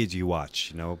what media do you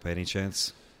watch? By any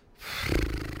chance?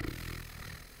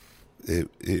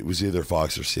 It was either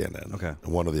Fox or CNN. Okay.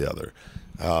 One or the other.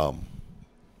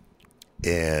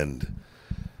 And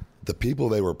the people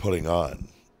they were putting on,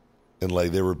 and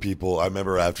like there were people, I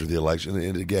remember after the election,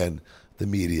 and again, the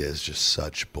media is just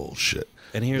such bullshit.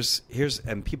 And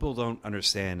and people don't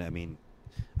understand. I mean,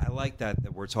 I like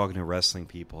that we're talking to wrestling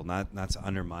people, not to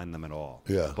undermine them at all.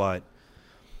 Yeah. But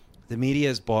the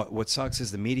media is what sucks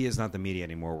is the media is not the media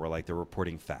anymore. Where like they're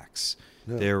reporting facts.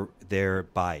 No. They're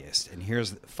biased. And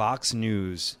here's Fox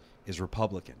News is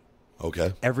Republican.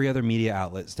 Okay. Every other media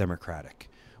outlet is Democratic,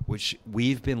 which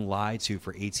we've been lied to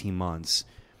for 18 months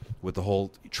with the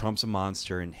whole Trump's a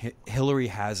monster and Hillary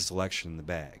has this election in the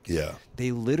bag. Yeah.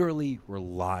 They literally were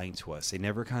lying to us. They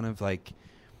never kind of like,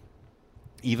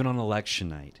 even on election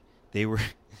night,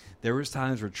 there was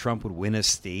times where Trump would win a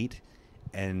state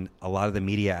and a lot of the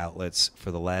media outlets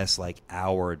for the last like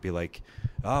hour would be like,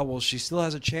 oh, well, she still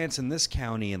has a chance in this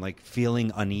county, and like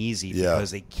feeling uneasy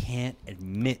because they can't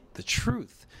admit the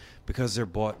truth because they're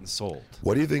bought and sold.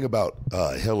 What do you think about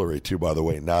Hillary, too, by the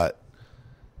way, not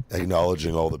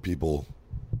acknowledging all the people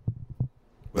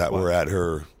that were at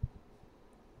her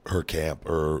camp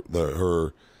or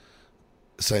her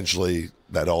essentially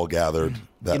that all gathered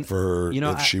that for her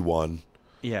if she won?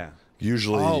 Yeah.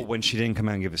 Usually, when she didn't come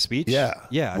out and give a speech? Yeah.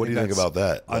 Yeah. What do you think about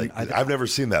that? Like, I've never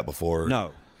seen that before.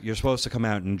 No. You're supposed to come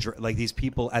out and, like these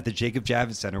people at the Jacob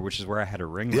Javits Center, which is where I had a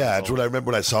ring. Yeah, that's what I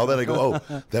remember when I saw that. I go,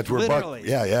 oh, that's where Literally.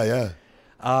 Buck.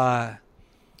 Yeah.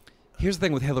 Here's the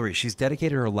thing with Hillary. She's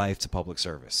dedicated her life to public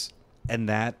service. And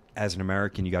that, as an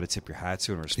American, you got to tip your hat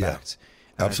to and respect.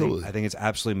 Yeah, absolutely. I think it's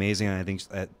absolutely amazing. And I think,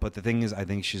 but the thing is, I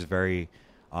think she's very,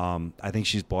 I think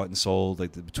she's bought and sold,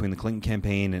 like between the Clinton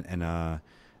campaign and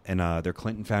their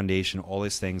Clinton Foundation, all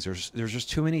these things. There's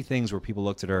just too many things where people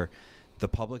looked at her The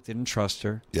public didn't trust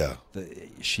her. Yeah.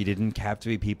 She didn't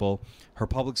captivate people. Her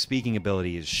public speaking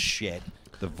ability is shit.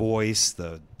 The voice,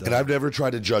 And I've never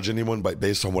tried to judge anyone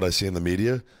based on what I see in the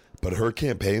media, but her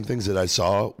campaign things that I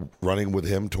saw running with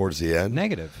him towards the end,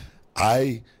 negative.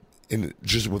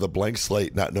 Just with a blank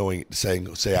slate, not knowing,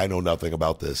 say I know nothing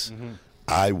about this,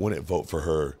 I wouldn't vote for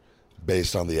her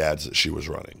based on the ads that she was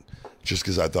running. Just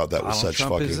because I thought that was Donald such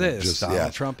Trump fucking is this.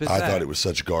 Donald Trump is I that. thought it was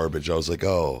such garbage. I was like,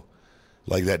 oh,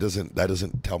 like that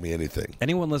doesn't tell me anything.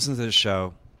 Anyone listening to this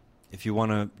show, if you want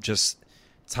to just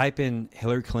type in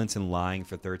Hillary Clinton lying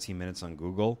for 13 minutes on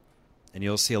Google, and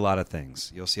you'll see a lot of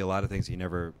things. You'll see a lot of things you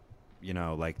never,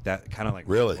 like that kind of like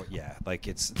really, yeah, like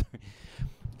it's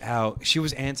how she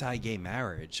was anti-gay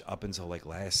marriage up until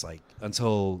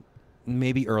until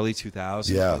maybe early 2000s.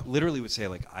 Yeah, literally would say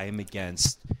like I am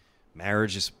against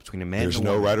marriages between a man. There's and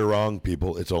a no woman. right or wrong,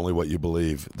 people. It's only what you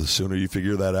believe. The sooner you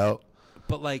figure that out.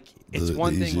 But like, it's the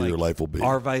one thing. easier your life will be.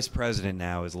 Our vice president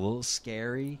now is a little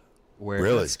scary. Where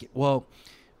really? Well,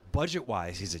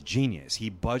 budget-wise, he's a genius.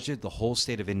 He budgeted the whole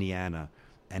state of Indiana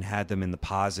and had them in the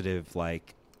positive.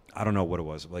 Like, I don't know what it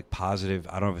was. Like positive.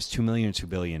 I don't know if it's $2 million or $2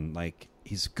 billion. Like,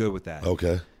 he's good with that.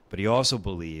 Okay. But he also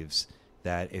believes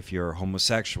that if you're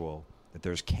homosexual, that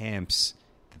there's camps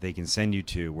that they can send you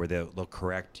to where they'll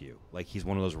correct you. Like, he's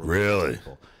one of those really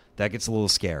people. That gets a little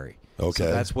scary. Okay.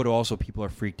 So that's what also people are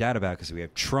freaked out about, because we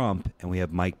have Trump and we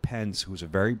have Mike Pence, who's a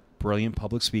very brilliant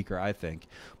public speaker, I think,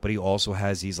 but he also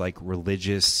has these like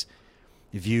religious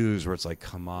views where it's like,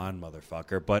 come on,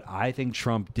 motherfucker. But I think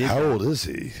Trump did. How old is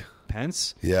he?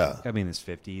 Pence? Yeah. I mean, in his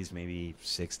 50s, maybe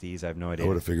 60s. I have no idea. I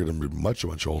would have figured him to be much,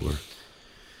 much older.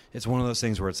 It's one of those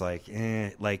things where it's like,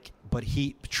 but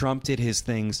Trump did his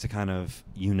things to kind of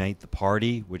unite the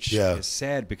party, which is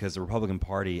sad because the Republican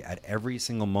Party at every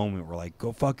single moment were like,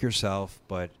 go fuck yourself.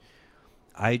 But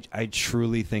I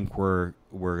truly think we're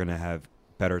going to have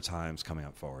better times coming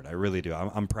up forward. I really do.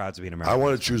 I'm proud to be an American. I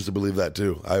want to choose to believe that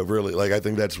too. I really I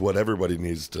think that's what everybody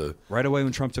needs to. Right away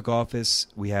when Trump took office,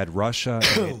 we had Russia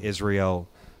and Israel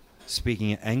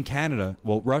speaking, and Canada.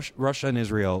 Well, Russia and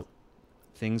Israel,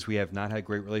 things we have not had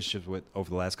great relationships with over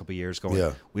the last couple of years,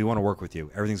 going, we want to work with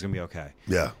you. Everything's going to be okay.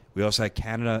 Yeah. We also had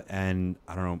Canada and,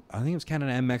 I don't know, I think it was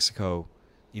Canada and Mexico,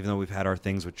 even though we've had our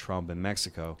things with Trump and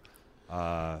Mexico.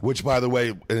 Which, by the way,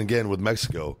 and again, with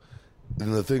Mexico,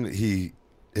 and the thing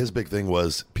his big thing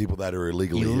was people that are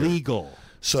illegally illegal. Here.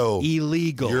 So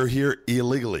illegal. You're here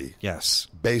illegally. Yes.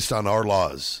 Based on our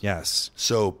laws. Yes.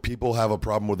 So people have a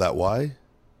problem with that. Why?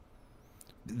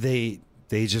 They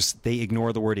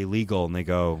ignore the word illegal and they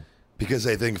go, because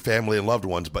they think family and loved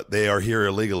ones, but they are here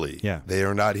illegally. Yeah. They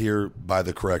are not here by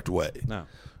the correct way. No.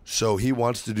 So he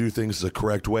wants to do things the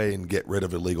correct way and get rid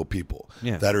of illegal people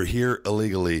that are here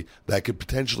illegally that could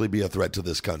potentially be a threat to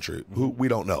this country. Who we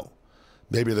don't know.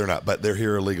 Maybe they're not, but they're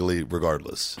here illegally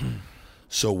regardless.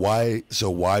 So why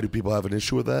do people have an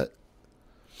issue with that?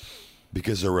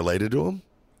 Because they're related to them?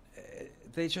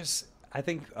 They just, I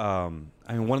think, one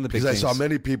of the big things. Because I saw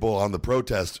many people on the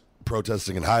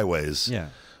protesting in highways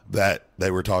that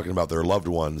they were talking about their loved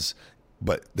ones,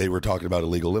 but they were talking about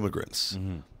illegal immigrants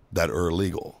that are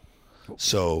illegal.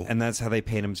 So, and that's how they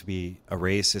paint him to be a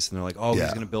racist, and they're like, oh, he's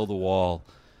going to build a wall.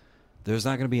 There's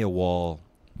not going to be a wall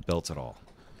built at all.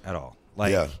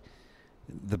 Like,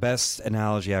 the best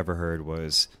analogy I ever heard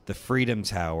was the Freedom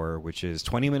Tower, which is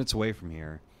 20 minutes away from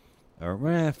here,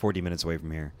 or 40 minutes away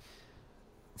from here.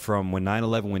 From when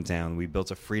 9/11 went down, we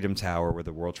built a Freedom Tower where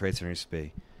the World Trade Center used to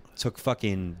be. It took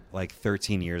fucking like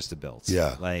 13 years to build.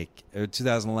 Yeah. Like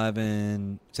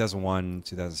 2011, 2001,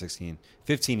 2016,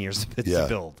 15 years to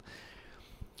build.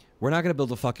 We're not going to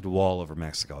build a fucking wall over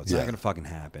Mexico. It's not going to fucking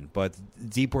happen. But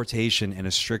deportation and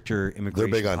a stricter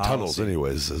immigration they're big on policy, tunnels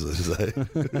anyways, as I say.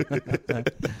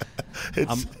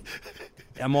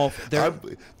 I'm all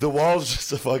the wall's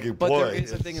just a fucking ploy. But there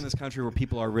is a thing in this country where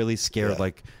people are really scared.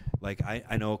 Like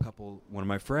I know one of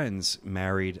my friends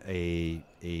married a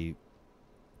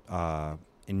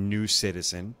new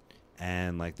citizen,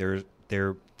 and like there's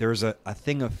a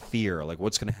thing of fear, like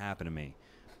what's going to happen to me.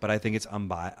 But I think it's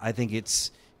I think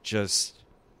it's just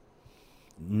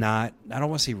not, I don't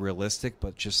want to say realistic,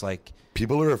 but just like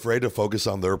people are afraid to focus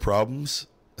on their problems,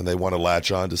 and they want to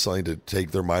latch on to something to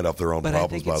take their mind off their own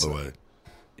problems. By the way,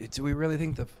 do we really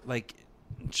think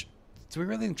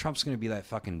Trump's going to be that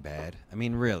fucking bad? I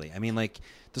mean, really? I mean, like,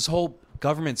 this whole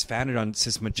government's founded on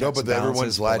system checks. No, but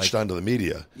everyone's latched onto the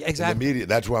media. Yeah, exactly. And the media.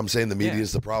 That's why I'm saying the media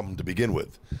is the problem to begin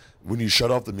with. When you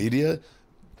shut off the media,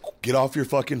 get off your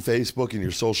fucking Facebook and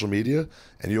your social media,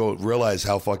 and you'll realize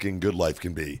how fucking good life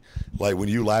can be. Like, when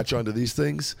you latch onto these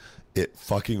things, it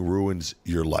fucking ruins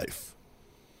your life.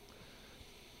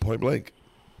 Point blank.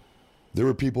 There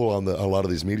were people on a lot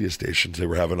of these media stations they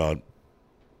were having on.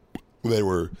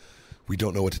 We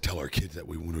don't know what to tell our kids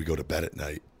when we go to bed at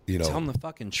night. You know, Tell them the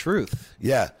fucking truth.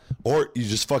 yeah, or you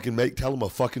just fucking tell them a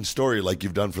fucking story like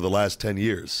you've done for the last 10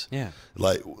 years. Yeah.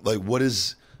 Like what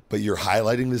is? But you're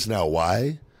highlighting this now.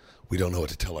 Why? We don't know what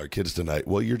to tell our kids tonight.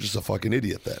 Well, you're just a fucking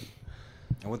idiot then.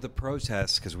 And with the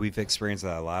protests, because we've experienced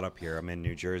that a lot up here. I'm in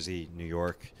New Jersey, New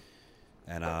York,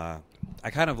 and I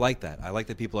kind of like that. I like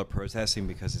that people are protesting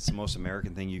because it's the most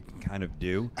American thing you can kind of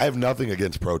do. I have nothing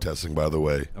against protesting, by the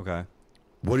way. Okay.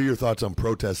 What are your thoughts on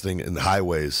protesting in the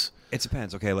highways? It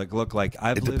depends. Okay, like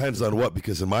It depends on what,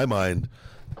 because in my mind,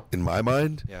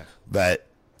 Yeah. that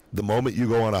the moment you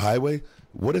go on a highway,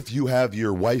 what if you have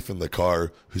your wife in the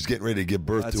car who's getting ready to give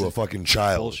birth That's to a fucking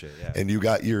child, bullshit, yeah. and you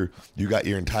got your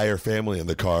entire family in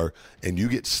the car, and you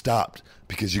get stopped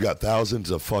because you got thousands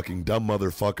of fucking dumb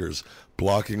motherfuckers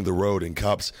blocking the road, and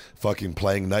cops fucking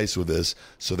playing nice with this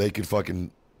so they can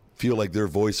fucking feel like their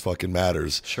voice fucking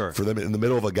matters. Sure. For them in the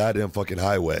middle of a goddamn fucking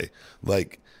highway,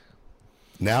 like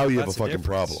now you have a That's the fucking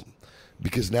difference. problem.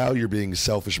 Because now you're being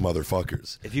selfish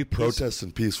motherfuckers. If you protest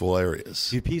in peaceful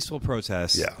areas, You peaceful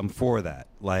protests. Yeah. I'm for that.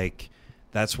 Like,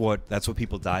 that's what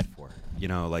people died for. You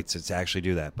know, like to actually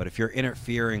do that. But if you're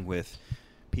interfering with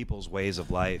people's ways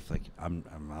of life, like I'm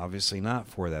obviously not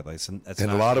for that. Like, that's and not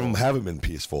a lot of cool. them haven't been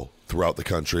peaceful throughout the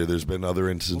country. There's been other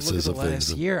Well, instances look of at the things.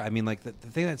 last year. I mean, like the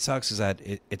thing that sucks is that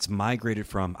it's migrated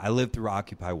from. I lived through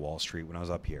Occupy Wall Street when I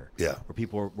was up here. Yeah. where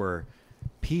people were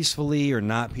peacefully or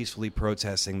not peacefully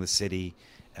protesting the city,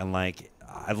 and like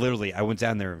I went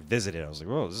down there and visited. I was like,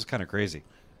 whoa, this is kind of crazy.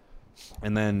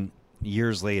 And then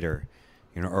years later,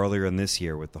 you know, earlier in this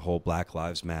year with the whole Black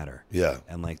Lives Matter. Yeah.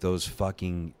 And like those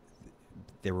fucking,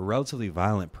 they were relatively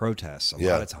violent protests a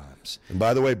Yeah. lot of times. And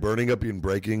by the way, burning up and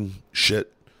breaking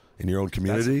shit in your own That's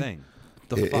community, the thing.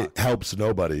 The fuck? it helps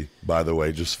nobody. By the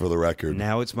way, just for the record.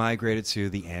 Now it's migrated to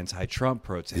the anti-Trump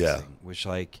protesting, Yeah. which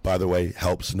like By the way,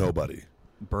 helps nobody.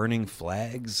 burning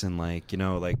flags and like, you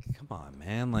know, like, come on,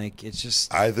 man. Like, it's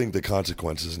just, I think the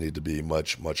consequences need to be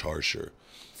much, much harsher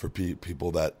for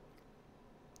people that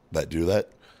do that.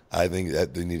 I think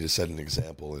that they need to set an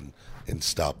example and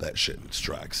stop that shit in its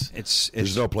tracks.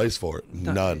 There's no place for it.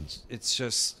 None. It's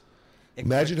just,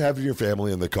 Imagine having your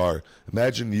family in the car.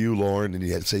 Imagine you, Lauren,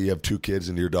 and say you have 2 kids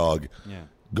and your dog Yeah.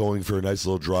 going for a nice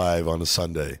little drive on a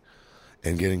Sunday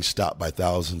and getting stopped by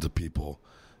thousands of people.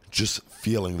 Just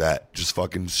feeling that, just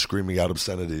fucking screaming out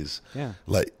obscenities. Yeah.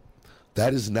 Like,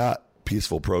 that is not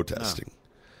peaceful protesting.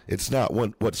 It's not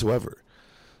one whatsoever.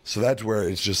 So that's where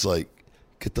it's just like,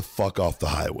 get the fuck off the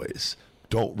highways.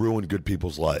 Don't ruin good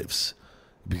people's lives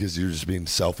because you're just being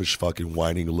selfish, fucking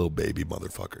whining little baby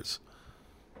motherfuckers.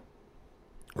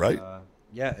 Right?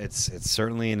 yeah, it's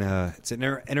certainly it's an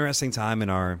interesting time in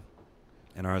our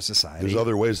society. There's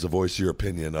other ways to voice your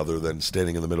opinion other than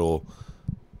standing in the middle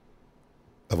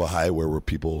of a highway where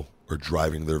people are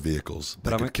driving their vehicles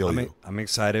that could kill you. I'm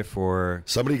excited for.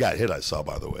 Somebody got hit, I saw,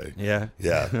 by the way. Yeah.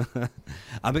 Yeah.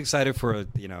 I'm excited for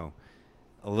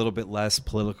a little bit less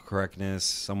political correctness.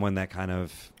 Someone that kind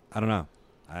of, I don't know.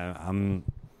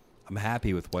 I'm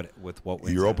happy with what went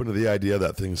You're down. open to the idea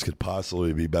that things could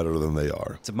possibly be better than they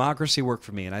are. Democracy worked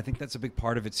for me, and I think that's a big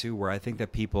part of it too. Where I think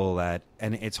that people that,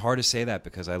 and it's hard to say that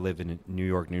because I live in New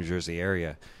York, New Jersey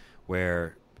area,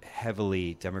 where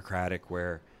heavily Democratic,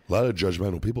 where A lot of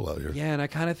judgmental people out here. yeah, and I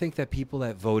kind of think that people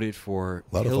that voted for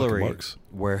A lot of fucking Hillary, marks.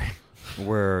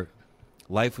 where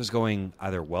life was going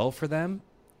either well for them,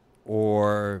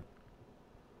 or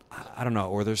I don't know,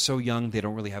 or they're so young they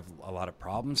don't really have a lot of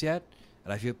problems yet.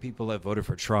 And I feel people that voted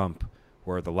for Trump,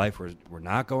 where the life were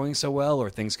not going so well, or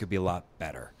things could be a lot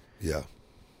better. Yeah.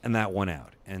 And that won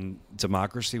out. And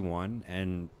democracy won,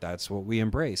 and that's what we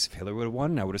embrace. If Hillary would have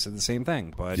won, I would have said the same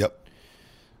thing. But Yep.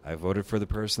 I voted for the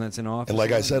person that's in office. And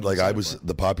like I said, like I was, for it.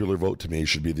 the popular vote to me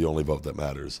should be the only vote that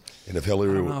matters. And if I don't know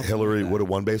Hillary if I Hillary believe that. would have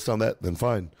won based on that, then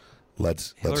fine.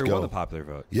 Let's Hillary go. won the popular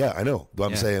vote. Yeah, I know. But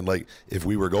I'm Yeah. saying, like, if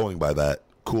we were going by that,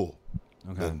 cool.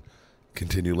 Okay. Then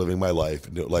continue living my life.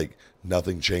 Like,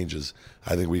 nothing changes.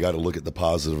 I think we got to look at the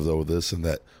positive, though, with this, and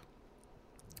that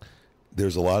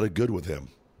there's a lot of good with him.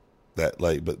 That,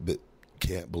 like, but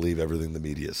can't believe everything the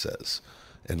media says.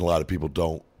 And a lot of people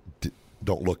don't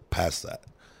look past that.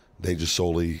 They just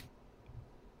solely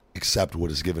accept what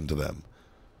is given to them.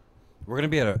 We're going to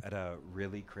be at a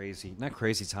really crazy, not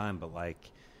crazy time, but like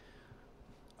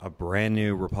a brand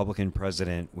new Republican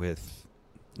president with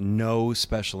no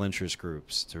special interest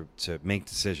groups to make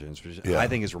decisions, which Yeah. I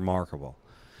think is remarkable.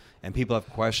 And people have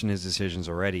questioned his decisions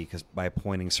already because by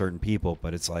appointing certain people,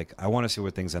 but it's like, I want to see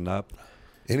where things end up.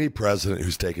 Any president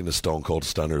who's taken a stone cold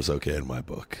stunner is okay in my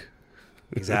book.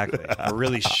 Exactly. A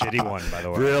really shitty one, by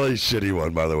the way. Really shitty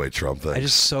one, by the way, Trump thing. I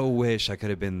just so wish I could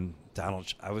have been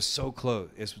Donald. I was so close.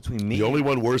 It's between me. The only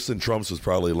one worse than Trump's was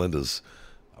probably Linda's.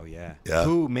 Oh, yeah. Yeah.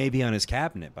 Who may be on his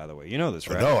cabinet, by the way. You know this,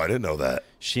 right? No, I didn't know that.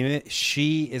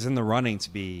 She is in the running to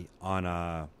be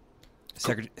on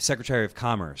Secretary of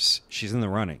Commerce. She's in the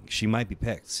running. She might be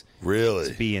picked Really?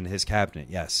 to be in his cabinet,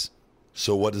 yes.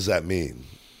 So what does that mean?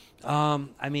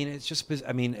 I mean, it's just,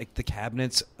 the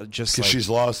cabinet's just Because like, she's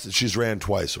lost. She's ran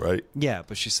twice, right? yeah,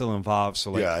 but she's still involved. So,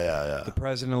 like, Yeah. the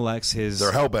president elects his.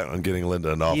 They're hell-bent on getting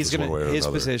Linda in office He's gonna, one way or his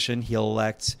another. position, he'll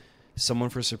elect someone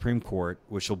for Supreme Court,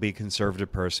 which will be a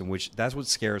conservative person, which that's what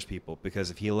scares people, because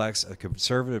if he elects a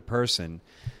conservative person,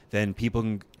 then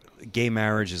gay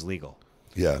marriage is legal.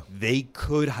 Yeah. They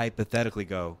could hypothetically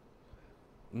go,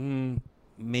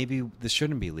 maybe this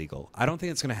shouldn't be legal. I don't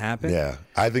think it's going to happen. Yeah.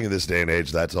 I think in this day and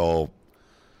age, that's all.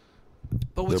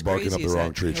 But what's They're barking crazy up the is wrong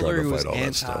that tree trying to Hillary fight all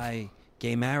that stuff. was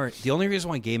anti-gay marriage. The only reason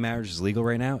why gay marriage is legal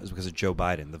right now is because of Joe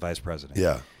Biden, the vice president.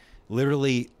 Yeah.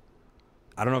 Literally,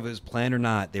 I don't know if it was planned or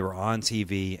not. They were on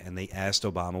TV and they asked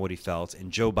Obama what he felt,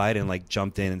 and Joe Biden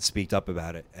jumped in and speaked up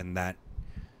about it, and that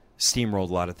steamrolled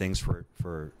a lot of things for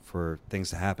things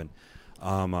to happen.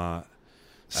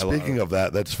 Speaking of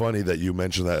that, that's funny that you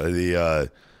mentioned that.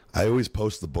 I always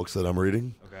post the books that I'm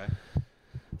reading. Okay.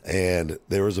 And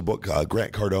there was a book,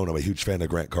 Grant Cardone. I'm a huge fan of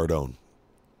Grant Cardone.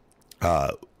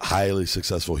 Highly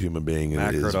successful human being.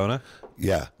 Matt Cardona?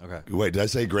 Yeah. Okay. Wait, did I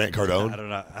say Grant Cardone? I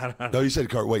don't know. No, you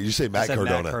said wait, you say Matt said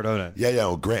Cardona. Matt Cardona. Yeah,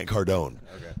 well, Grant Cardone.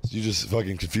 Okay. So you just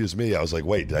fucking confused me. I was like,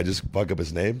 wait, did I just fuck up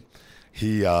his name?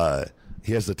 He has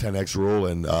the 10X rule,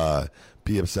 and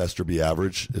Be Obsessed or Be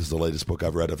Average is the latest book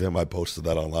I've read of him. I posted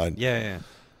that online. Yeah.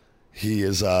 He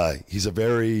is he's a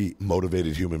very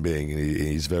motivated human being, and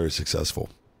he's very successful.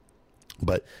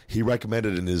 But he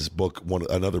recommended in his book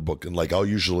another book, and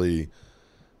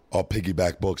I'll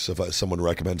piggyback books. If someone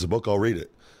recommends a book, I'll read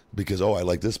it because I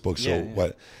like this book. So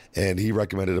what? And he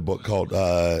recommended a book called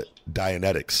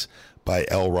Dianetics by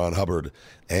L. Ron Hubbard,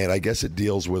 and I guess it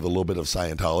deals with a little bit of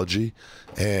Scientology.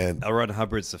 And L. Ron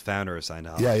Hubbard's the founder of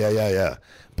Scientology. Yeah.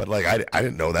 But I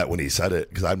didn't know that when he said it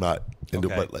because I'm not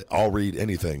into. Okay. But I'll read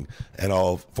anything and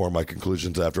I'll form my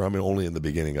conclusions after. I'm only in the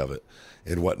beginning of it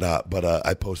and whatnot. But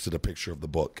I posted a picture of the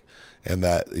book, and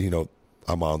that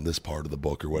I'm on this part of the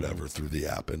book or whatever through the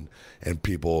app, and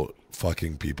people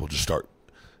just start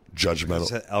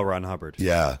judgmental. L. Ron Hubbard.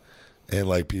 Yeah,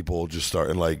 and people just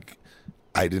start, and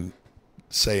I didn't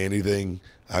say anything.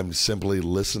 I'm simply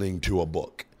listening to a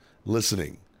book,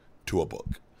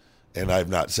 and I've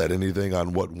not said anything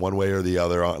on what one way or the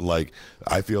other. On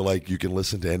I feel like you can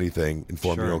listen to anything and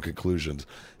form your own conclusions.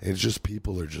 And it's just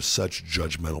people are just such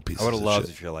judgmental pieces. I would have of loved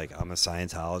shit. if you're I'm a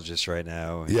Scientologist right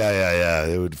now. Yeah.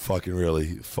 It would fucking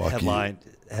really fuck Headline,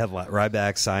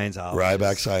 Ryback Scientologist.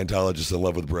 Ryback Scientologist in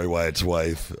love with Bray Wyatt's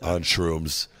wife on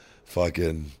shrooms.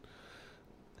 Fucking.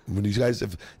 When you guys,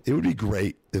 it would be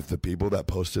great if the people that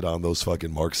posted on those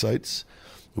fucking Mark sites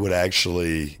would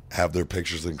actually have their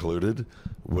pictures included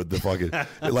with the fucking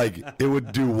it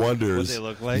would do wonders. What they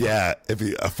look like? Yeah, if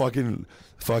a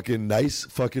fucking nice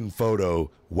fucking photo,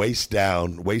 waist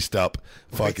down, waist up,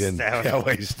 fucking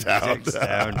waist down, Dicks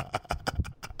down.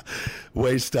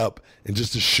 waist up, and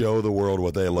just to show the world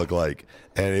what they look like,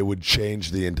 and it would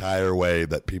change the entire way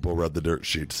that people read the dirt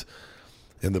sheets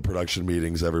in the production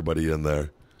meetings. Everybody in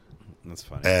there. That's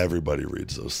funny. Everybody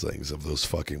reads those things of those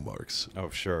fucking marks. Oh,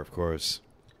 sure, of course.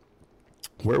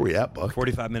 Where are we at, Buck?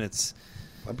 45 minutes.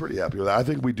 I'm pretty happy with that. I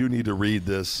think we do need to read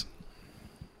this.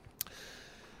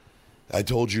 I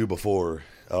told you before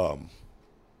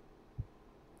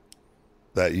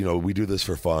that, we do this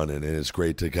for fun, and it's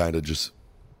great to kind of just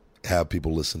have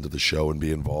people listen to the show and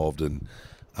be involved. And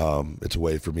it's a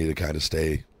way for me to kind of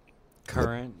stay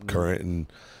Current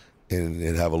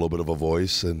and have a little bit of a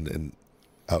voice and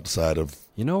outside of.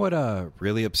 You know what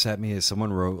really upset me is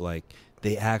someone wrote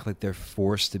they act like they're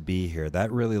forced to be here.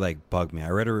 That really bugged me. I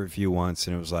read a review once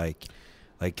and it was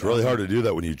It's really hard to do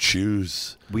that when you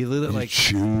choose. We literally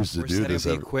choose to we're do setting this.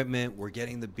 up the equipment. We're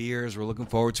getting the beers. We're looking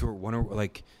forward to it. We're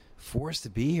forced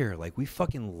to be here. We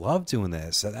fucking love doing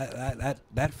this. So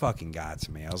that fucking got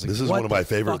to me. I was like, this is what one of my the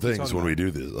favorite fuck are you things talking when we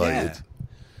about? do this. Yeah.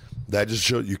 That just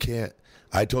shows you can't.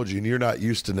 I told you, and you're not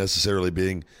used to necessarily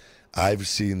being. I've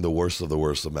seen the worst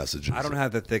of messages. I don't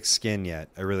have the thick skin yet.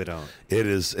 I really don't. It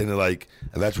is, and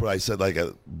that's what I said.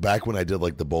 Back when I did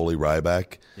the Bully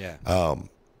Ryback, Yeah.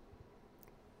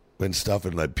 And stuff,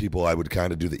 and people, I would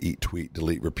kind of do the eat, tweet,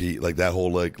 delete, repeat, that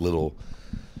whole little.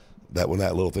 That when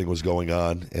that little thing was going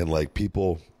on, and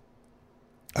people,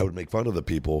 I would make fun of the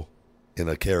people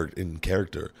in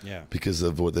character, Yeah. because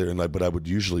of what they're but I would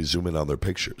usually zoom in on their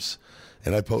pictures,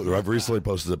 And I've recently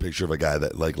posted a picture of a guy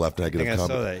that like left negative I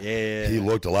comments. saw that. Yeah. He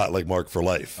looked a lot like Mark for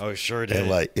life. Oh, sure did. And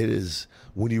like it is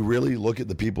when you really look at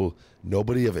the people,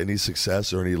 nobody of any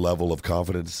success or any level of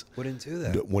confidence wouldn't do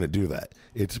that.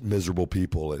 It's miserable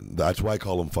people, and that's why I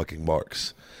call them fucking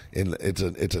marks. And it's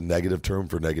a negative term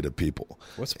for negative people.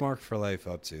 What's Mark for life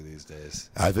up to these days?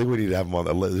 I think we need to have him on.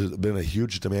 There's been a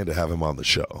huge demand to have him on the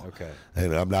show. Okay.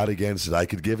 And I'm not against it. I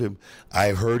could give him. I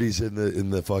heard he's in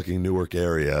the fucking Newark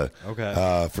area.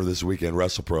 Okay. For this weekend,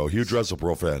 WrestlePro. Huge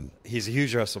WrestlePro fan. He's a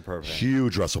huge WrestlePro fan.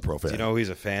 Huge WrestlePro fan. Do you know who he's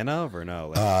a fan of or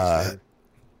no?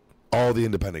 All the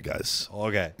independent guys.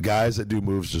 Okay. Guys that do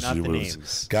moves just Not do the moves.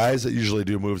 names. Guys that usually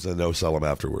do moves and no sell them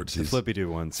afterwards. The flippy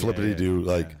do ones. Flippity do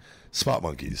like spot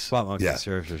monkeys. Spot monkeys. Yeah.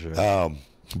 Sure.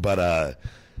 But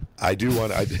I do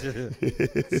want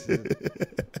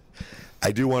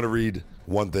I do want to read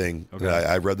one thing. Okay.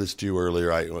 I read this to you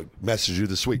earlier. I messaged you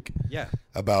this week. Yeah.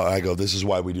 I go, this is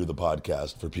why we do the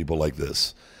podcast, for people like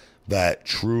this that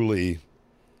truly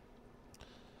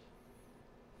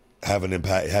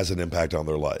has an impact on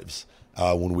their lives.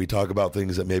 When we talk about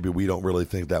things that maybe we don't really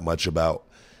think that much about,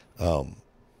 but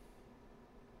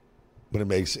it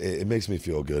makes me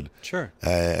feel good. Sure.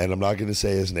 And I'm not going to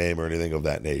say his name or anything of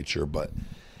that nature, but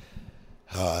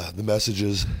the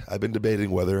messages, I've been debating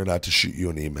whether or not to shoot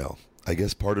you an email. I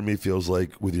guess part of me feels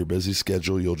like with your busy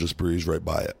schedule, you'll just breeze right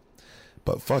by it.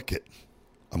 But fuck it.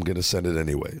 I'm going to send it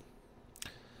anyway.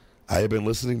 I have been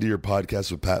listening to your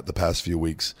podcast with Pat the past few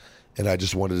weeks, and I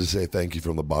just wanted to say thank you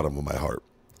from the bottom of my heart.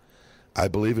 I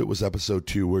believe it was episode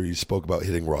 2 where you spoke about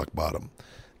hitting rock bottom,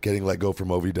 getting let go from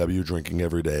OVW, drinking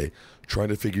every day, trying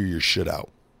to figure your shit out.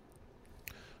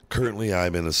 Currently,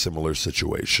 I'm in a similar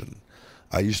situation.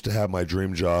 I used to have my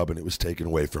dream job, and it was taken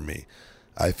away from me.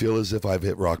 I feel as if I've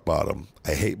hit rock bottom.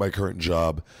 I hate my current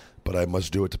job, but I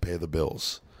must do it to pay the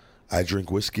bills. I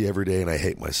drink whiskey every day, and I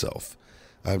hate myself.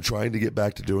 I'm trying to get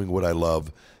back to doing what I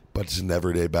love, but it's an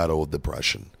everyday battle with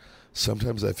depression.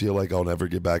 Sometimes I feel like I'll never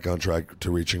get back on track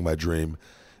to reaching my dream.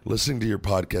 Listening to your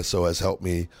podcast so has helped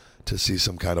me to see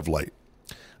some kind of light.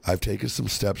 I've taken some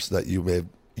steps that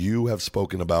you have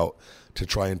spoken about to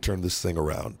try and turn this thing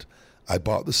around. I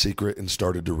bought The Secret and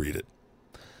started to read it.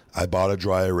 I bought a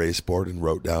dry erase board and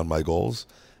wrote down my goals,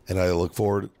 and I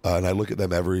look at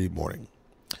them every morning.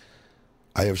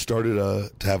 I have started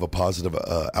to have a positive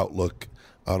outlook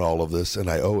on all of this, and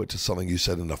I owe it to something you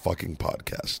said in a fucking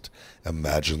podcast.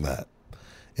 Imagine that.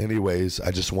 Anyways,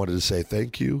 I just wanted to say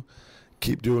thank you.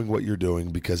 Keep doing what you're doing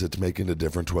because it's making a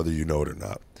difference whether you know it or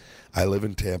not. I live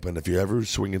in Tampa, and if you're ever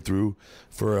swinging through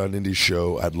for an indie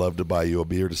show, I'd love to buy you a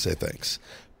beer to say thanks.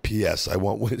 P.S. I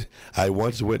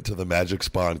once went to the Magic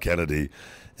Spa in Kennedy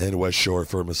and West Shore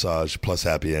for a massage plus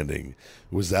happy ending.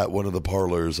 Was that one of the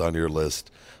parlors on your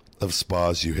list of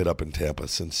spas you hit up in Tampa?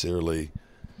 Sincerely,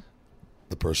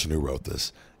 the person who wrote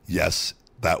this. Yes,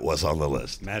 that was on the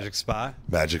list. Magic Spa?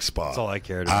 Magic Spa. That's all I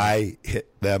cared about. I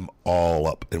hit them all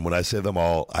up. And when I say them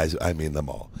all, I mean them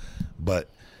all.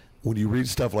 But when you read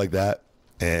stuff like that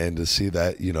and to see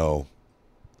that, you know,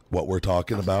 what we're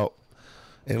talking about,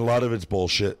 and a lot of it's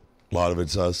bullshit. A lot of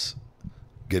it's us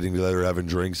getting together, having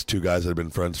drinks, two guys that have been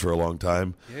friends for a long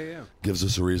time. Yeah. Gives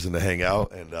us a reason to hang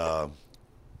out and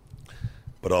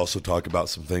but also talk about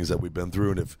some things that we've been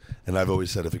through. And I've always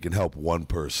said if it can help one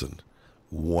person,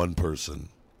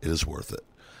 it is worth it.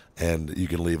 And you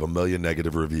can leave 1 million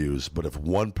negative reviews, but if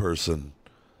one person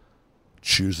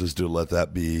chooses to let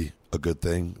that be a good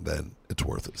thing, then it's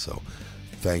worth it. So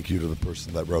thank you to the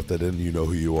person that wrote that in. You know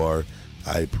who you are.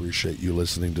 I appreciate you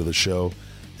listening to the show,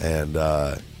 and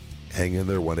hang in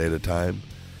there one day at a time.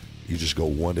 You just go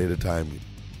one day at a time.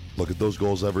 Look at those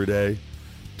goals every day.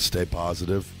 Stay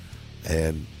positive,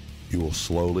 and you will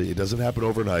slowly, it doesn't happen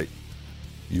overnight,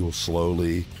 you will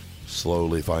slowly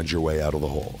find your way out of the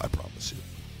hole. I promise you.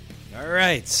 All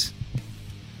right.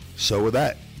 So with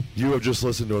that, you have just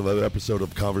listened to another episode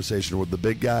of Conversation with the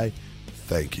Big Guy.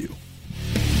 Thank you.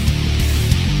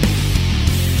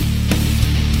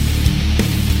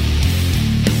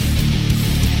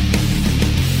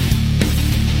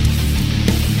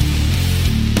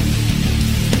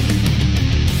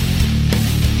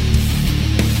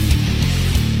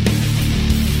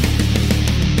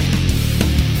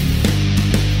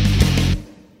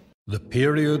 The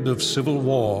period of civil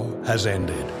war has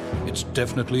ended. It's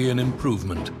definitely an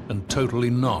improvement and totally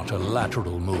not a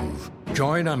lateral move.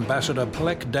 Join Ambassador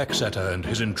Plek Dexeter and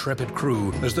his intrepid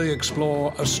crew as they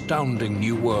explore astounding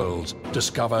new worlds,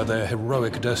 discover their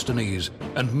heroic destinies,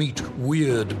 and meet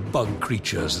weird bug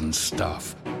creatures and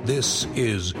stuff. This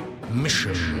is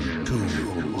Mission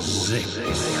to Zik.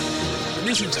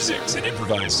 Listen to Zix, an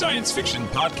improvised science fiction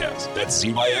podcast. That's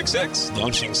ZYXX,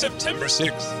 launching September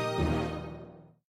 6th.